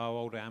talk about how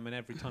old I am, and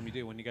every time you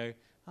do one, you go,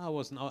 I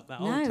wasn't that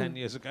old 10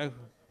 years ago.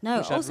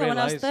 No, also when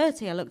I was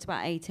 30, I looked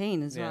about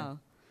 18 as well.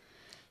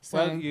 So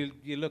well,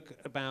 you look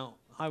about,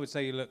 I would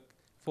say you look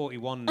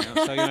 41 now,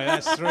 so you know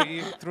that's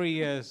 3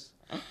 years.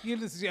 You're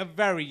a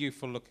very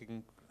youthful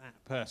looking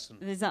person.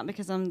 Is that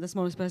because I'm the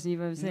smallest person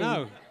you've ever seen?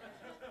 No.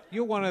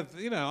 You're one of,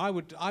 you know,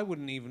 I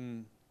wouldn't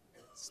even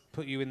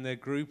put you in the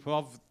group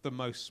of the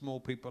most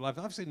small people.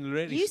 I've seen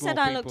really you small said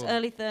people. I looked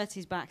early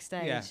 30s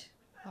backstage. Yeah.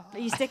 Are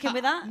you sticking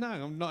with that? No,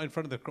 I'm not in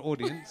front of the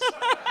audience.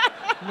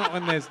 Not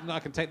when I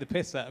can take the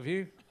piss out of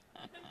you.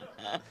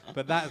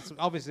 But that's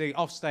obviously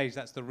off stage.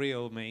 That's the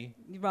real me.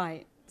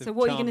 Right. So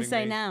what are you going to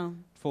say me. now?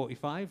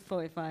 45.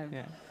 45.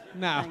 Yeah.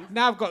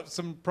 Now I've got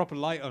some proper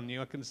light on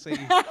you. I can see.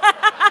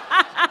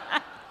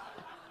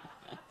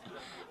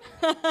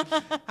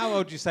 How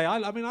old do you say?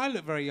 I mean, I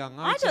look very young.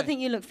 I don't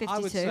think you look 52. I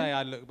would say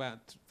I look about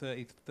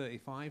 30,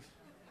 35.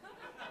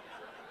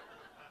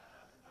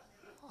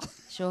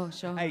 Sure.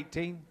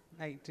 18.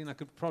 I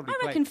could probably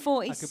I reckon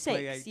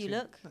 46 you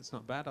look. That's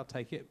not bad. I'll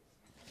take it.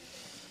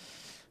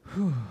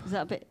 Is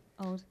that a bit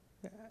old?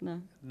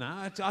 No. No,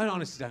 I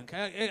honestly don't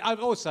care. I've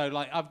also,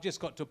 I've just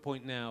got to a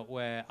point now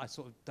where I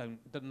sort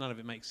of none of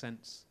it makes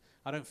sense.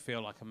 I don't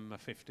feel like I'm in my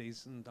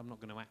 50s, and I'm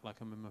not going to act like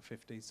I'm in my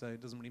 50s, so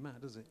it doesn't really matter,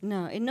 does it?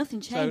 No, nothing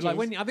changes. So, I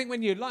think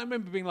when you, I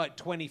remember being like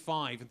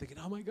 25 and thinking,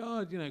 oh my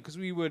God, you know, because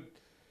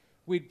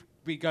we'd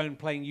be going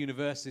playing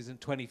universities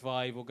at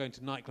 25 or going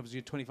to nightclubs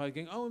at 25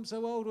 going, oh, I'm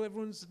so old,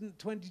 everyone's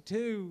 22.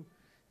 You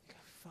go,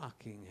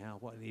 fucking hell,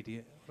 what an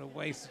idiot. What a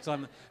waste of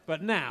time.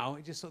 But now,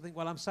 you just sort of think,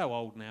 well, I'm so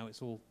old now,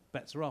 it's all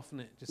bets are off,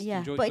 isn't it? Just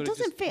enjoy, but it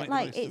doesn't feel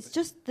like it's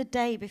just the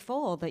day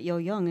before that you're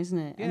young, isn't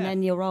it? Yeah. And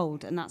then you're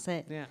old, and that's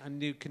it. Yeah,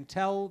 and you can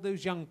tell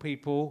those young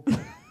people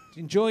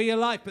enjoy your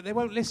life, but they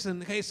won't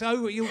listen. Okay,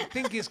 so you'll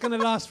think it's going to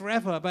last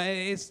forever, but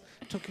it is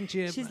talking to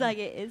you. She's like,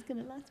 it is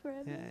going to last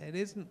forever. Yeah, it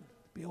isn't.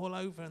 Be all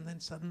over, and then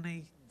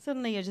suddenly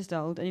you're just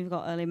old, and you've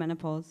got early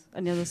menopause,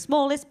 and you're the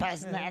smallest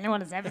person that anyone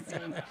has ever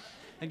seen.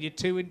 And you're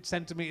 2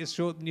 centimetres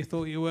shorter than you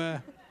thought you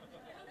were.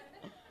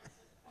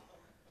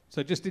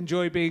 So just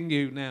enjoy being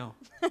you now.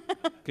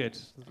 Good.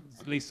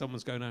 At least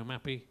someone's going home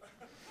happy.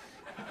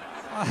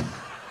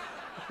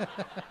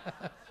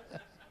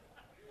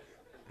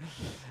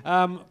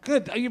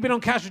 Good. You've been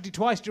on Casualty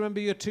twice. Do you remember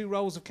your 2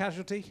 roles of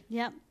Casualty?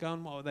 Yep. Go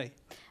on. What were they?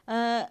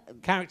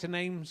 Character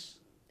names?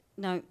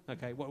 No.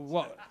 Okay.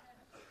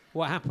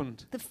 What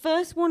happened? The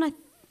first one, I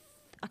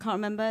can't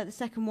remember. The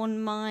second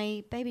one,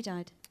 my baby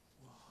died.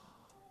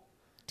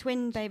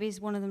 Twin babies.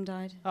 One of them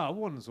died. Oh,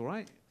 one's all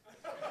right.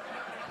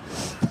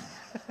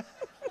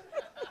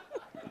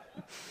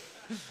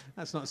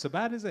 That's not so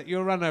bad, is it? You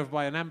were run over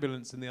by an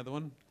ambulance in the other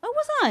one. Oh,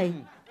 was I?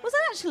 Was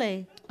I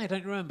actually? I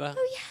don't remember.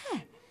 Oh,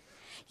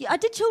 yeah. I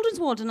did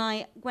children's ward, and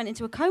I went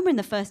into a coma in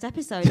the first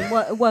episode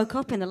and woke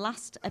up in the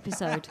last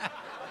episode.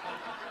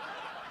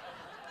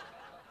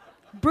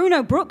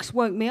 Bruno Brooks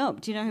woke me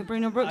up. Do you know who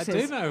Bruno Brooks is?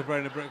 I do know who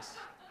Bruno Brooks.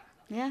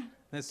 Yeah.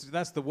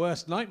 That's the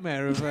worst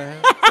nightmare of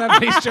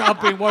somebody's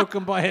job being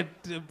woken by a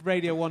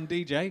Radio 1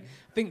 DJ. I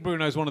think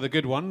Bruno's one of the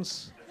good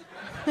ones.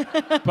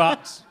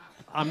 But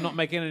I'm not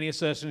making any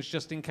assertions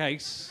just in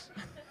case.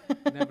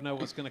 You never know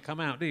what's going to come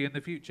out, do you, in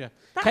the future?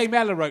 Kay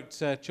Mellor wrote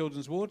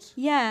Children's Wards.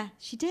 Yeah,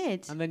 she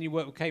did. And then you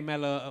worked with Kay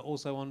Mellor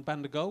also on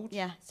Band of Gold.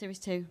 Yeah, Series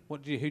 2. Who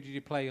did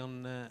you play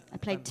on? I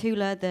played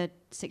Tula, the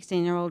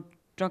 16-year-old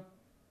drug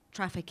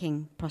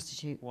trafficking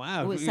prostitute.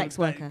 Wow. Sex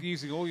worker.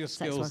 Using all your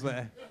skills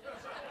there.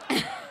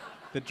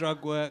 The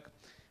drug work.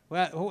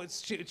 Well,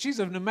 she's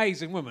an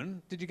amazing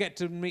woman. Did you get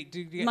to meet...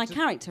 My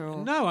character,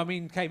 or...? No, I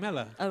mean Kay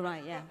Mellor. Oh,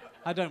 right, yeah.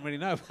 I don't really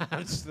know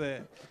about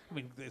the... I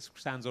mean, this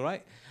sounds all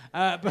right.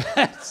 But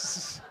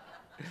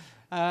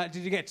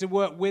did you get to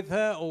work with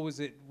her, or was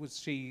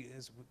she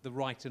as the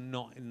writer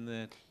not in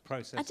the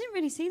process? I didn't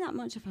really see that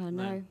much of her,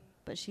 no.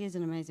 But she is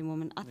an amazing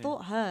woman. I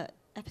thought her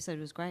episode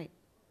was great.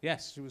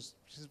 Yes,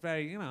 she's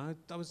very... I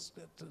was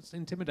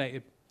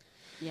intimidated.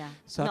 Yeah.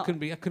 So I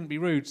couldn't be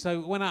rude.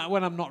 So when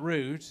I'm not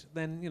rude,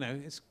 then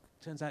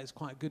turns out it's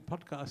quite a good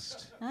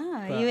podcast.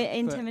 Are you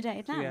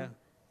intimidated now? Yeah,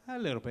 a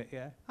little bit.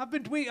 Yeah,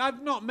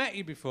 I've not met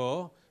you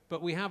before,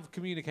 but we have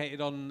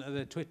communicated on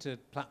the Twitter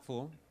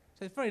platform.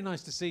 So it's very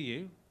nice to see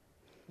you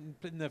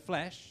in the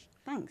flesh.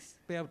 Thanks.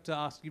 Be able to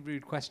ask you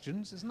rude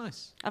questions. It's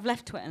nice. I've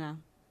left Twitter now.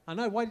 I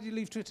know. Why did you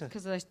leave Twitter?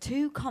 Because of those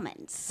 2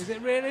 comments. Is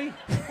it really?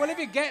 Well, if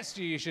it gets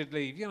to you, you should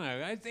leave. You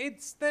know,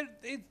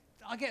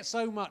 I get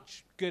so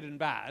much good and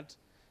bad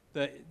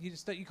that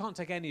you can't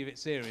take any of it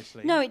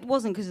seriously. No, it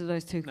wasn't because of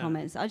those 2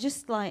 comments. I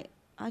just felt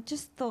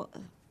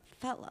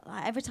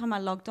like every time I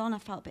logged on, I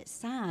felt a bit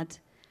sad.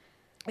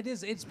 It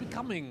is. It's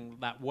becoming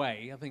that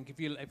way. I think if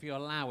you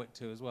allow it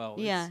to as well.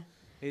 Yeah.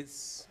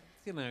 It's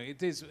you know,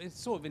 it is. It's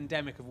sort of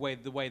endemic of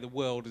the way the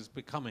world is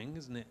becoming,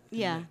 isn't it?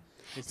 Yeah.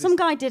 Some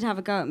guy did have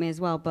a go at me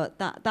as well, but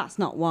that's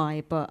not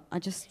why. But I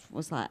just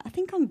was like, I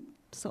think I'm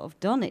sort of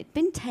done. It'd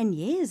been 10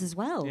 years as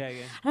well. Yeah,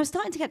 yeah. And I was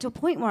starting to get to a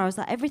point where I was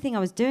like, everything I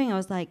was doing, I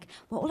was like,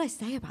 what will I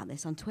say about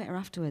this on Twitter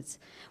afterwards?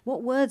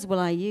 What words will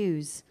I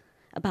use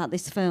about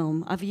this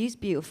film? I've used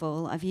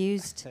beautiful. I've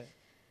used,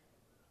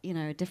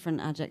 a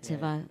different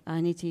adjective. Yeah. I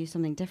need to use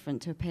something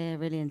different to appear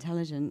really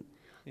intelligent.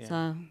 Yeah.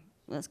 So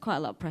that's quite a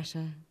lot of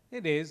pressure.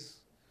 It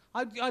is.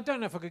 I don't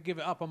know if I could give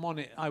it up. I'm on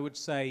it, I would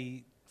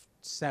say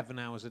 7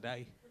 hours a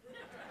day.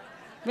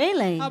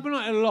 Really? But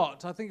not a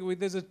lot. I think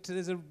there's a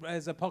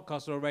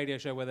podcast or a radio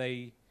show where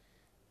they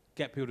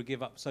get people to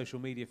give up social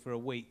media for a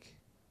week.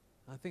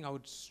 I think I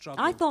would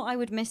struggle. I thought I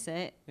would miss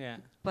it. Yeah.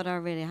 But I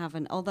really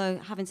haven't. Although,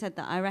 having said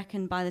that, I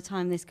reckon by the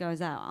time this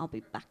goes out, I'll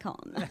be back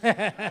on.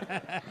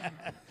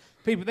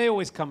 People, they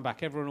always come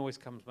back. Everyone always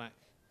comes back.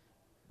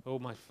 I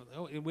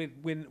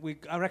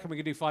reckon we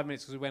could do 5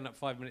 minutes because we went up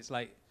 5 minutes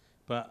late.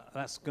 But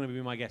that's going to be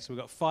my guess. We've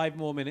got 5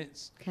 more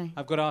minutes. Okay.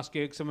 I've got to ask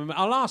you some.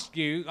 I'll ask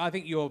you. I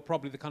think you're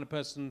probably the kind of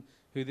person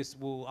who this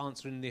will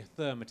answer in the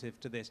affirmative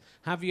to this.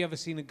 Have you ever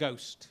seen a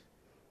ghost?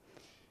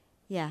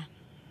 Yeah.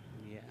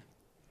 Yeah.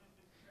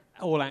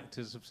 All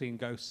actors have seen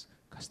ghosts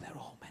because they're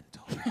all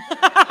mental.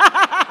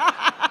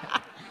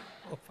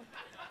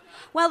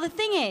 Well, the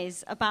thing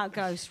is about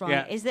ghosts,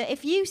 right, is that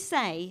if you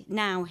say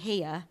now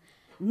here,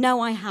 no,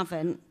 I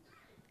haven't,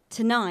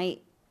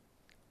 tonight,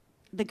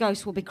 the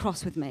ghost will be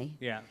cross with me.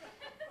 Yeah.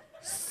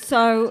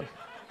 So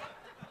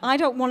I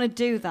don't want to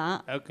do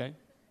that. Okay.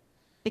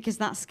 Because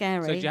that's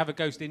scary. So do you have a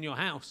ghost in your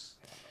house?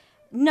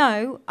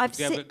 No,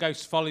 Do you have a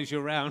ghost follows you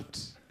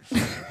around?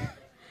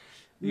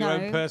 Your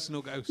own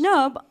personal ghost?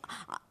 No,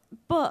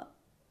 but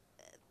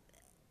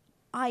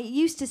I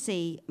used to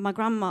see my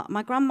grandma.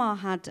 My grandma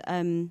had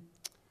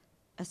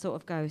a sort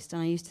of ghost,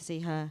 and I used to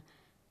see her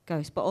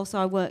ghost. But also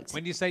I worked...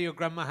 When you say your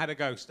grandma had a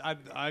ghost,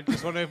 I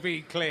just want to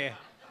be clear.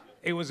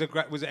 Was it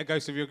a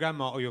ghost of your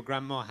grandma, or your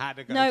grandma had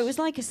a ghost? No, it was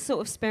like a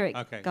sort of spirit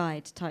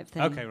guide type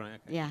thing. Okay,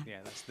 right. Okay. Yeah,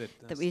 that's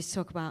that we used to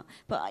talk about.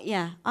 But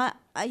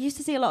I used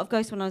to see a lot of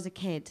ghosts when I was a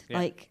kid,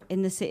 like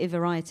in the City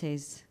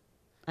Varieties.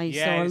 I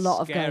saw a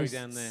lot of ghosts.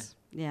 Down there.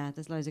 Yeah,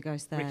 there's loads of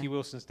ghosts there. Ricky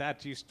Wilson's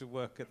dad used to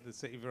work at the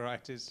City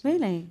Varieties.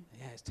 Really?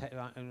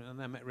 Yeah, and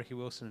I met Ricky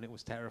Wilson, and it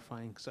was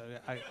terrifying. So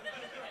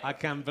I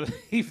can't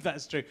believe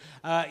that's true.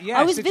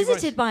 I was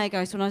visited by a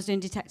ghost when I was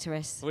doing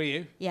Detectorists. Were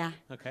you? Yeah.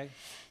 Okay.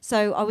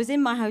 So I was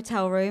in my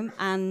hotel room,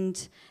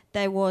 and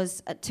there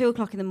was at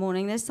 2:00 in the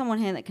morning. There's someone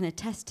here that can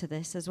attest to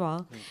this as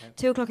well.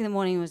 Okay. 2:00 in the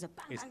morning was a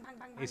bang, bang, bang,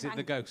 bang, bang. Is it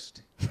the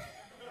ghost?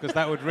 Because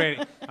that would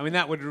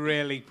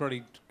really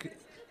probably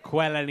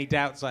quell any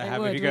doubts I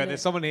have if you go,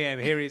 there's someone here, and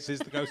here it is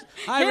the ghost.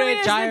 Hi,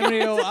 Rich, hi,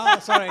 Real. Oh,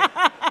 sorry.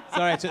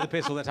 Sorry, I took the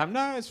piss all the time.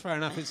 No, it's fair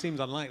enough. It seems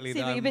unlikely. See,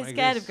 but you're a bit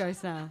scared of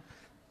ghosts now.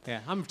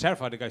 Yeah, I'm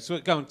terrified of ghosts. So,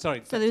 go on,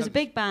 sorry. So there was a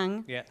big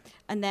bang. Yeah.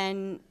 And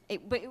then,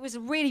 it was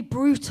a really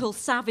brutal,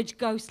 savage,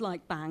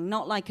 ghost-like bang,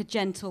 not like a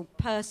gentle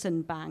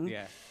person bang.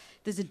 Yeah.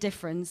 There's a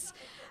difference.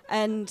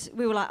 And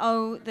we were like,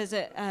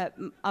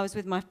 I was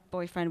with my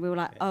boyfriend. We were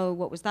like,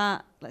 what was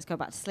that? Let's go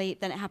back to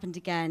sleep. Then it happened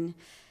again.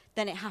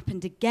 Then it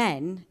happened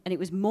again, and it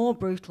was more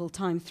brutal,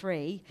 time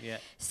 3. Yeah.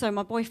 So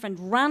my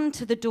boyfriend ran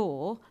to the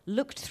door,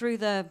 looked through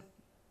the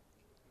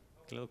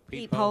little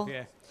peephole,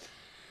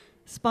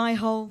 spy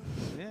hole.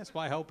 Yeah,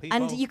 spy hole,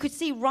 peephole. And you could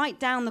see right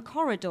down the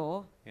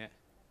corridor. Yeah.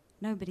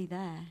 Nobody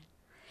there.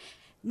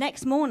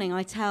 Next morning,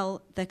 I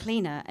tell the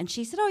cleaner, and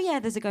she said, "Oh yeah,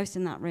 there's a ghost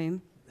in that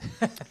room."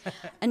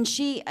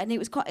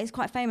 It's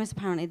quite famous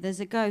apparently. There's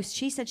a ghost.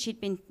 She said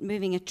she'd been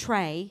moving a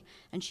tray,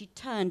 and she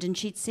turned and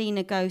she'd seen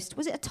a ghost.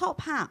 Was it a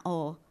top hat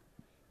or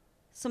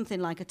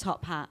something like a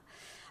top hat?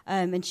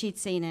 And she'd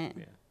seen it.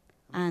 Yeah.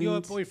 And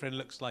your boyfriend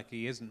looks like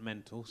he isn't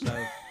mental,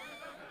 so.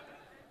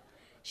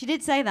 She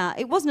did say that.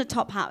 It wasn't a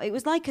top hat. It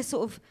was like a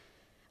sort of,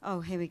 oh,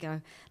 here we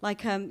go.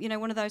 Like,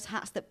 one of those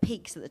hats that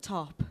peaks at the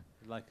top.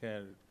 Like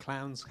a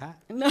clown's hat?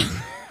 No.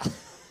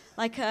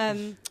 like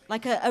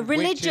a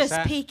religious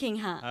peaking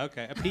hat.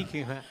 Okay, a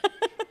peaking hat.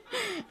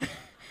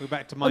 We're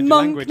back to mind your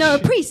language. No, a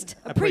priest.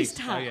 A priest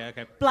hat. Oh, yeah,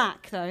 okay.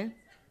 Black, though.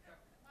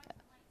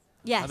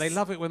 Yes. Oh, they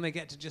love it when they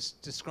get to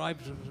just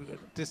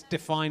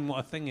define what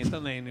a thing is,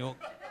 don't they, in York?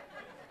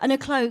 And a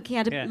cloak. He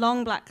had a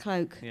long black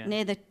cloak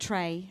near the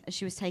tray as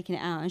she was taking it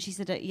out. And she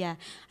said, yeah.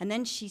 And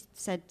then she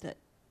said that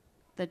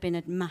there'd been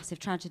a massive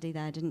tragedy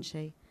there, didn't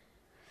she?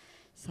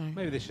 So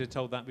maybe they should have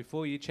told that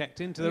before you checked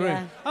into the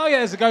room. Oh, yeah,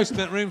 there's a ghost in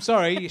that room.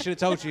 Sorry, you should have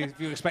told you if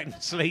you were expecting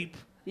to sleep.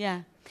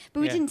 Yeah.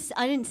 But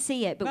I didn't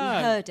see it, but we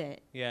heard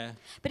it. Yeah.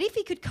 But if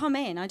he could come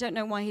in, I don't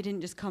know why he didn't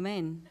just come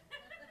in.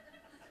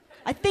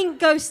 I think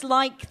ghosts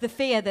like the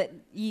fear that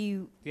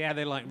you Yeah,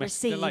 they like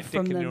receive dicking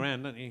from them. you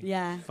around, don't you?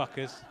 Yeah.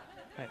 Fuckers.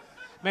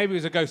 Maybe it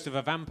was a ghost of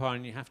a vampire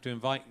and you have to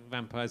invite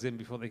vampires in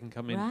before they can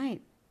come in.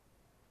 Right.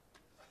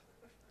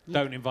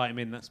 Don't invite them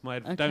in, that's my...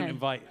 Okay. Don't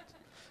invite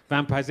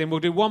vampires in. We'll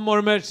do one more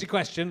emergency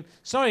question.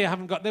 Sorry I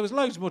haven't got... There was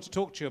loads more to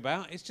talk to you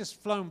about. It's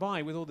just flown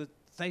by with all the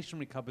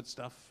stationery cupboard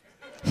stuff.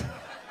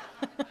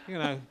 You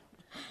know.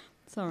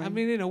 Sorry. I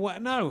mean, in a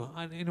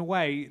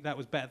way, that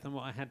was better than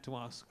what I had to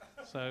ask.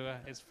 So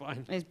it's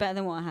fine. It's better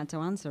than what I had to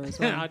answer as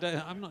well.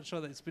 I'm not sure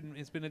that it's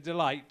been a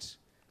delight.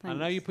 Thanks. I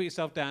know you put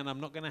yourself down. I'm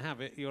not going to have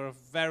it. You're a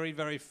very,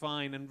 very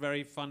fine and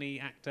very funny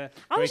actor.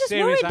 I was just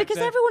worried because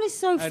everyone is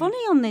so funny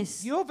on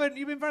this.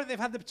 They've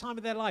had the time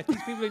of their life.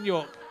 These people in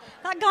York.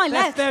 That guy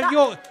left.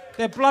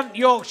 They're blunt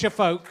Yorkshire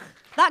folk.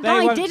 That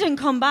guy didn't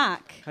come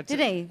back, did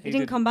he? He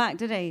didn't come back,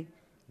 did he?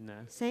 No.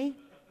 See?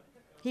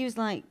 He was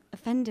like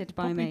offended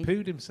by Probably me.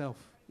 pooed himself.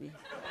 Yeah.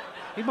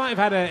 He might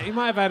have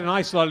had an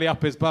ice lolly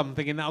up his bum,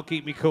 thinking that'll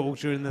keep me cool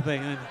during the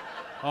thing.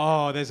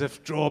 And, there's a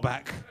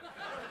drawback.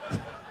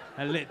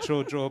 A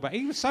literal drawback.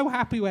 He was so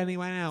happy when he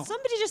went out.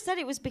 Somebody just said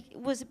it was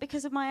it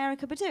because of my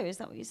Erykah Badu? Is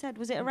that what you said?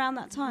 Was it around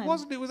that time? It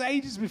wasn't. It was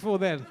ages before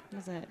then.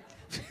 Was it?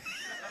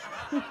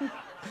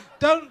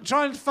 Don't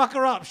try and fuck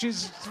her up.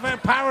 She's very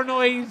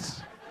paranoid.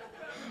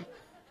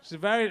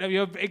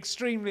 You're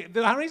extremely...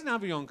 The reason I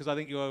have you on, because I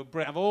think you're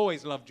brilliant. I've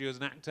always loved you as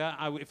an actor.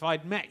 If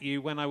I'd met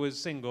you when I was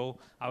single,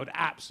 I would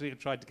absolutely have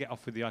tried to get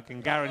off with you. I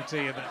can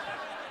guarantee you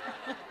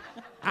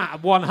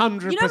that.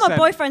 100%. You know my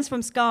boyfriend's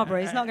from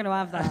Scarborough. He's not going to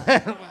have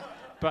that.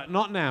 But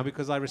not now,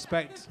 because I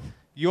respect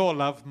your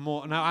love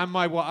more. No, and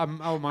my wife.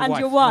 And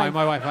your wife.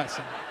 My wife, that's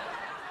it.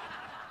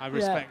 I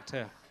respect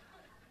her.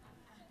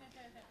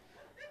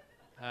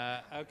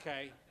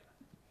 Okay.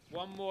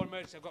 One more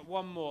emergency. I've got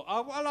one more.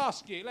 I'll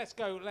ask you. Let's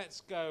go.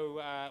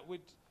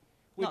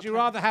 Would you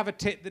rather have a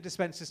tit that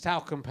dispenses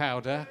talcum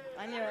powder,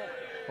 I knew it,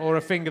 or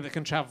a finger that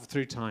can travel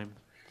through time?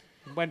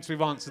 Once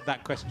we've answered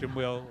that question,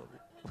 we'll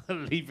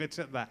leave it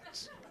at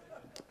that.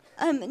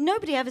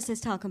 Nobody ever says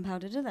talcum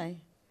powder, do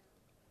they?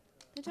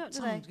 They don't,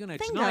 do they? You know,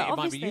 Finger, tonight it might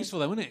obviously. be useful,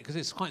 though, wouldn't it? Because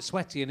it's quite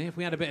sweaty in here. If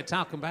we had a bit of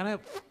talcum powder,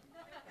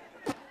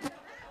 come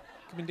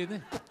and do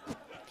this.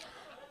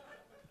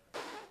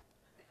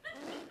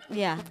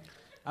 Yeah.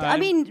 I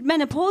mean,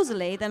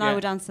 menopausally, then I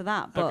would answer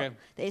that, but okay.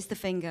 it's the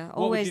finger. What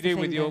Always would you do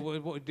the with finger.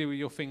 what would you do with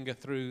your finger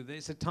through?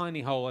 It's a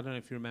tiny hole. I don't know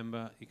if you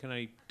remember. You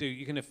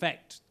can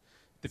affect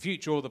the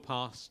future or the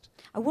past.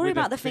 I worry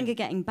about the finger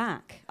getting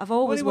back. I've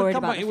always worried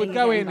about the finger It would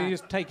go in back. and you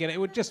just take it. It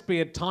would just be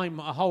a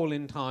hole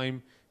in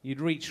time. You'd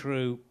reach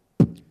through.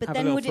 But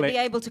then would it be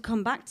able to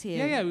come back to you?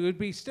 Yeah, it would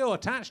be still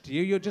attached to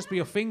you. You'd just be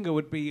your finger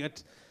would be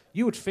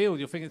you would feel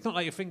your finger. It's not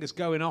like your finger's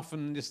going off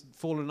and just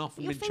falling off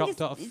and being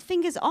chopped off. Your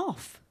finger's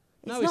off.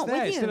 No, it's it's not there.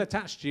 with It's you. still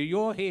attached to you.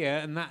 You're here,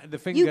 and the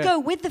finger. You go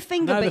with the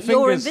finger, no, but the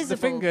you're fingers, invisible.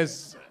 The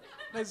fingers.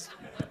 There's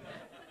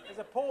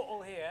a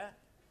portal here,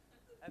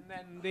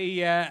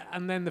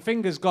 and then the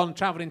finger's gone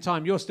travelling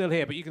time. You're still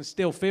here, but you can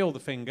still feel the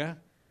finger.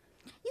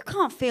 You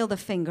can't feel the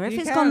finger if You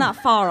it's can. gone that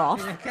far off.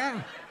 You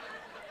can.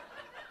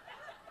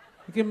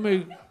 You can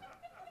move.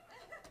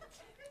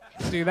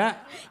 Do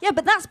that. Yeah,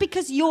 but that's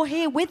because you're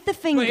here with the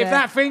finger. But if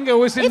that finger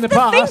was in if the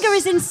past... If the finger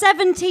is in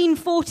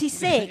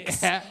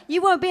 1746, yeah.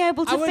 you won't be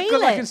able to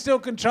feel it. I can still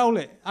control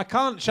it. I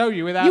can't show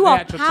you without you the are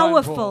actual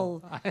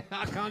powerful. time portal.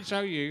 I can't show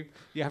you.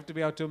 You have to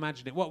be able to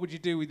imagine it. What would you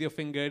do with your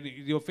finger?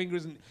 Your finger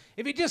isn't...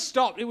 If it just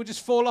stopped, it would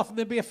just fall off and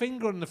there'd be a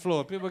finger on the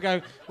floor. People would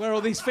go, where are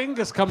all these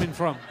fingers coming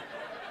from?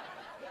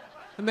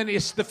 And then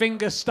it's the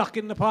finger stuck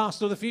in the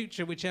past or the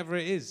future, whichever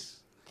it is.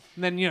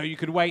 And then, you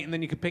could wait and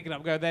then you could pick it up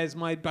and go, there's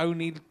my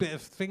bony bit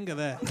of finger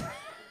there.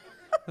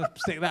 I'll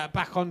stick that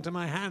back onto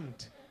my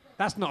hand.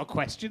 That's not a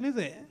question, is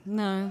it?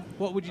 No.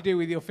 What would you do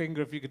with your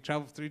finger if you could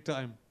travel through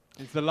time?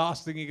 It's the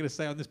last thing you're going to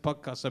say on this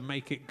podcast, so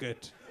make it good.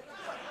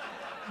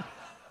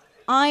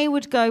 I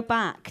would go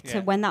back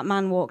to when that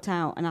man walked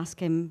out and ask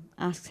him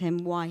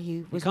why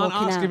he was walking out. You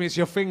can't ask him, it's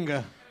your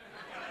finger.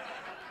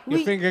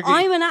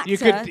 I'm an actor,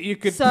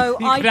 so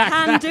I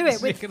can do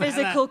it with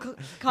physical kind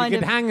of... You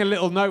of... could hang a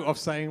little note off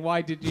saying,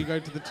 why did you go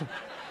to the...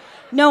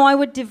 No, I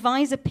would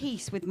devise a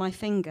piece with my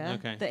finger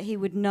that he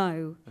would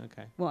know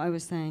what I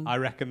was saying. I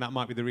reckon that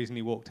might be the reason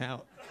he walked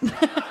out.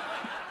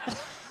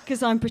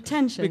 Because I'm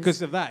pretentious.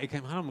 Because of that, he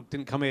came. I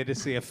didn't come here to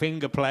see a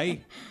finger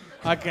play.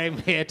 I came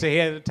here to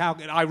hear the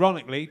talcum.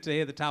 Ironically, to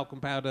hear the talcum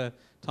powder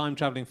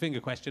time-travelling finger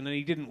question, and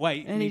he didn't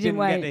wait, and he didn't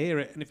get to hear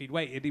it. And if he'd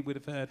waited, he would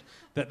have heard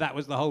that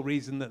was the whole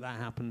reason that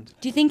happened.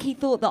 Do you think he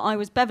thought that I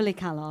was Beverly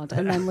Callard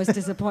and then was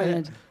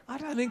disappointed? I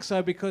don't think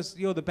so, because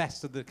you're the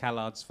best of the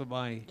Callards for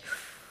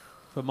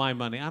my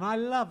money, and I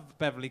love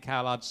Beverly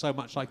Callard so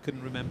much I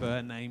couldn't remember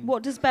her name.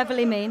 What does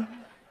Beverly mean?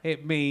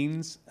 It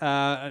means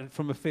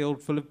from a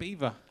field full of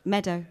beaver.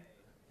 Meadow.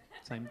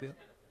 Same deal.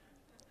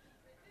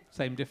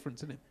 Same difference,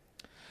 isn't it?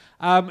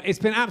 It's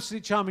been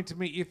absolutely charming to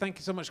meet you. Thank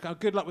you so much.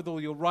 Good luck with all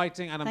your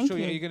writing, and I'm sure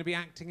you're going to be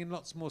acting in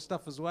lots more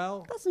stuff as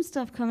well. Got some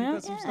stuff coming up.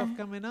 Got some stuff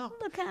coming up.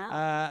 Look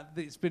out.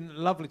 It's been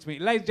lovely to meet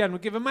you. Ladies and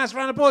gentlemen, give a massive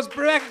round of applause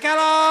for Rebecca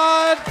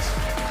Callard.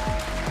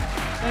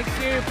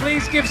 Thank you.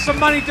 Please give some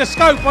money to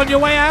Scope on your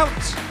way out.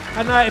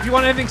 And if you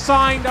want anything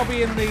signed, I'll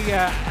be in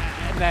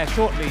there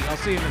shortly. I'll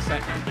see you in a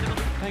second.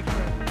 Thank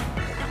you.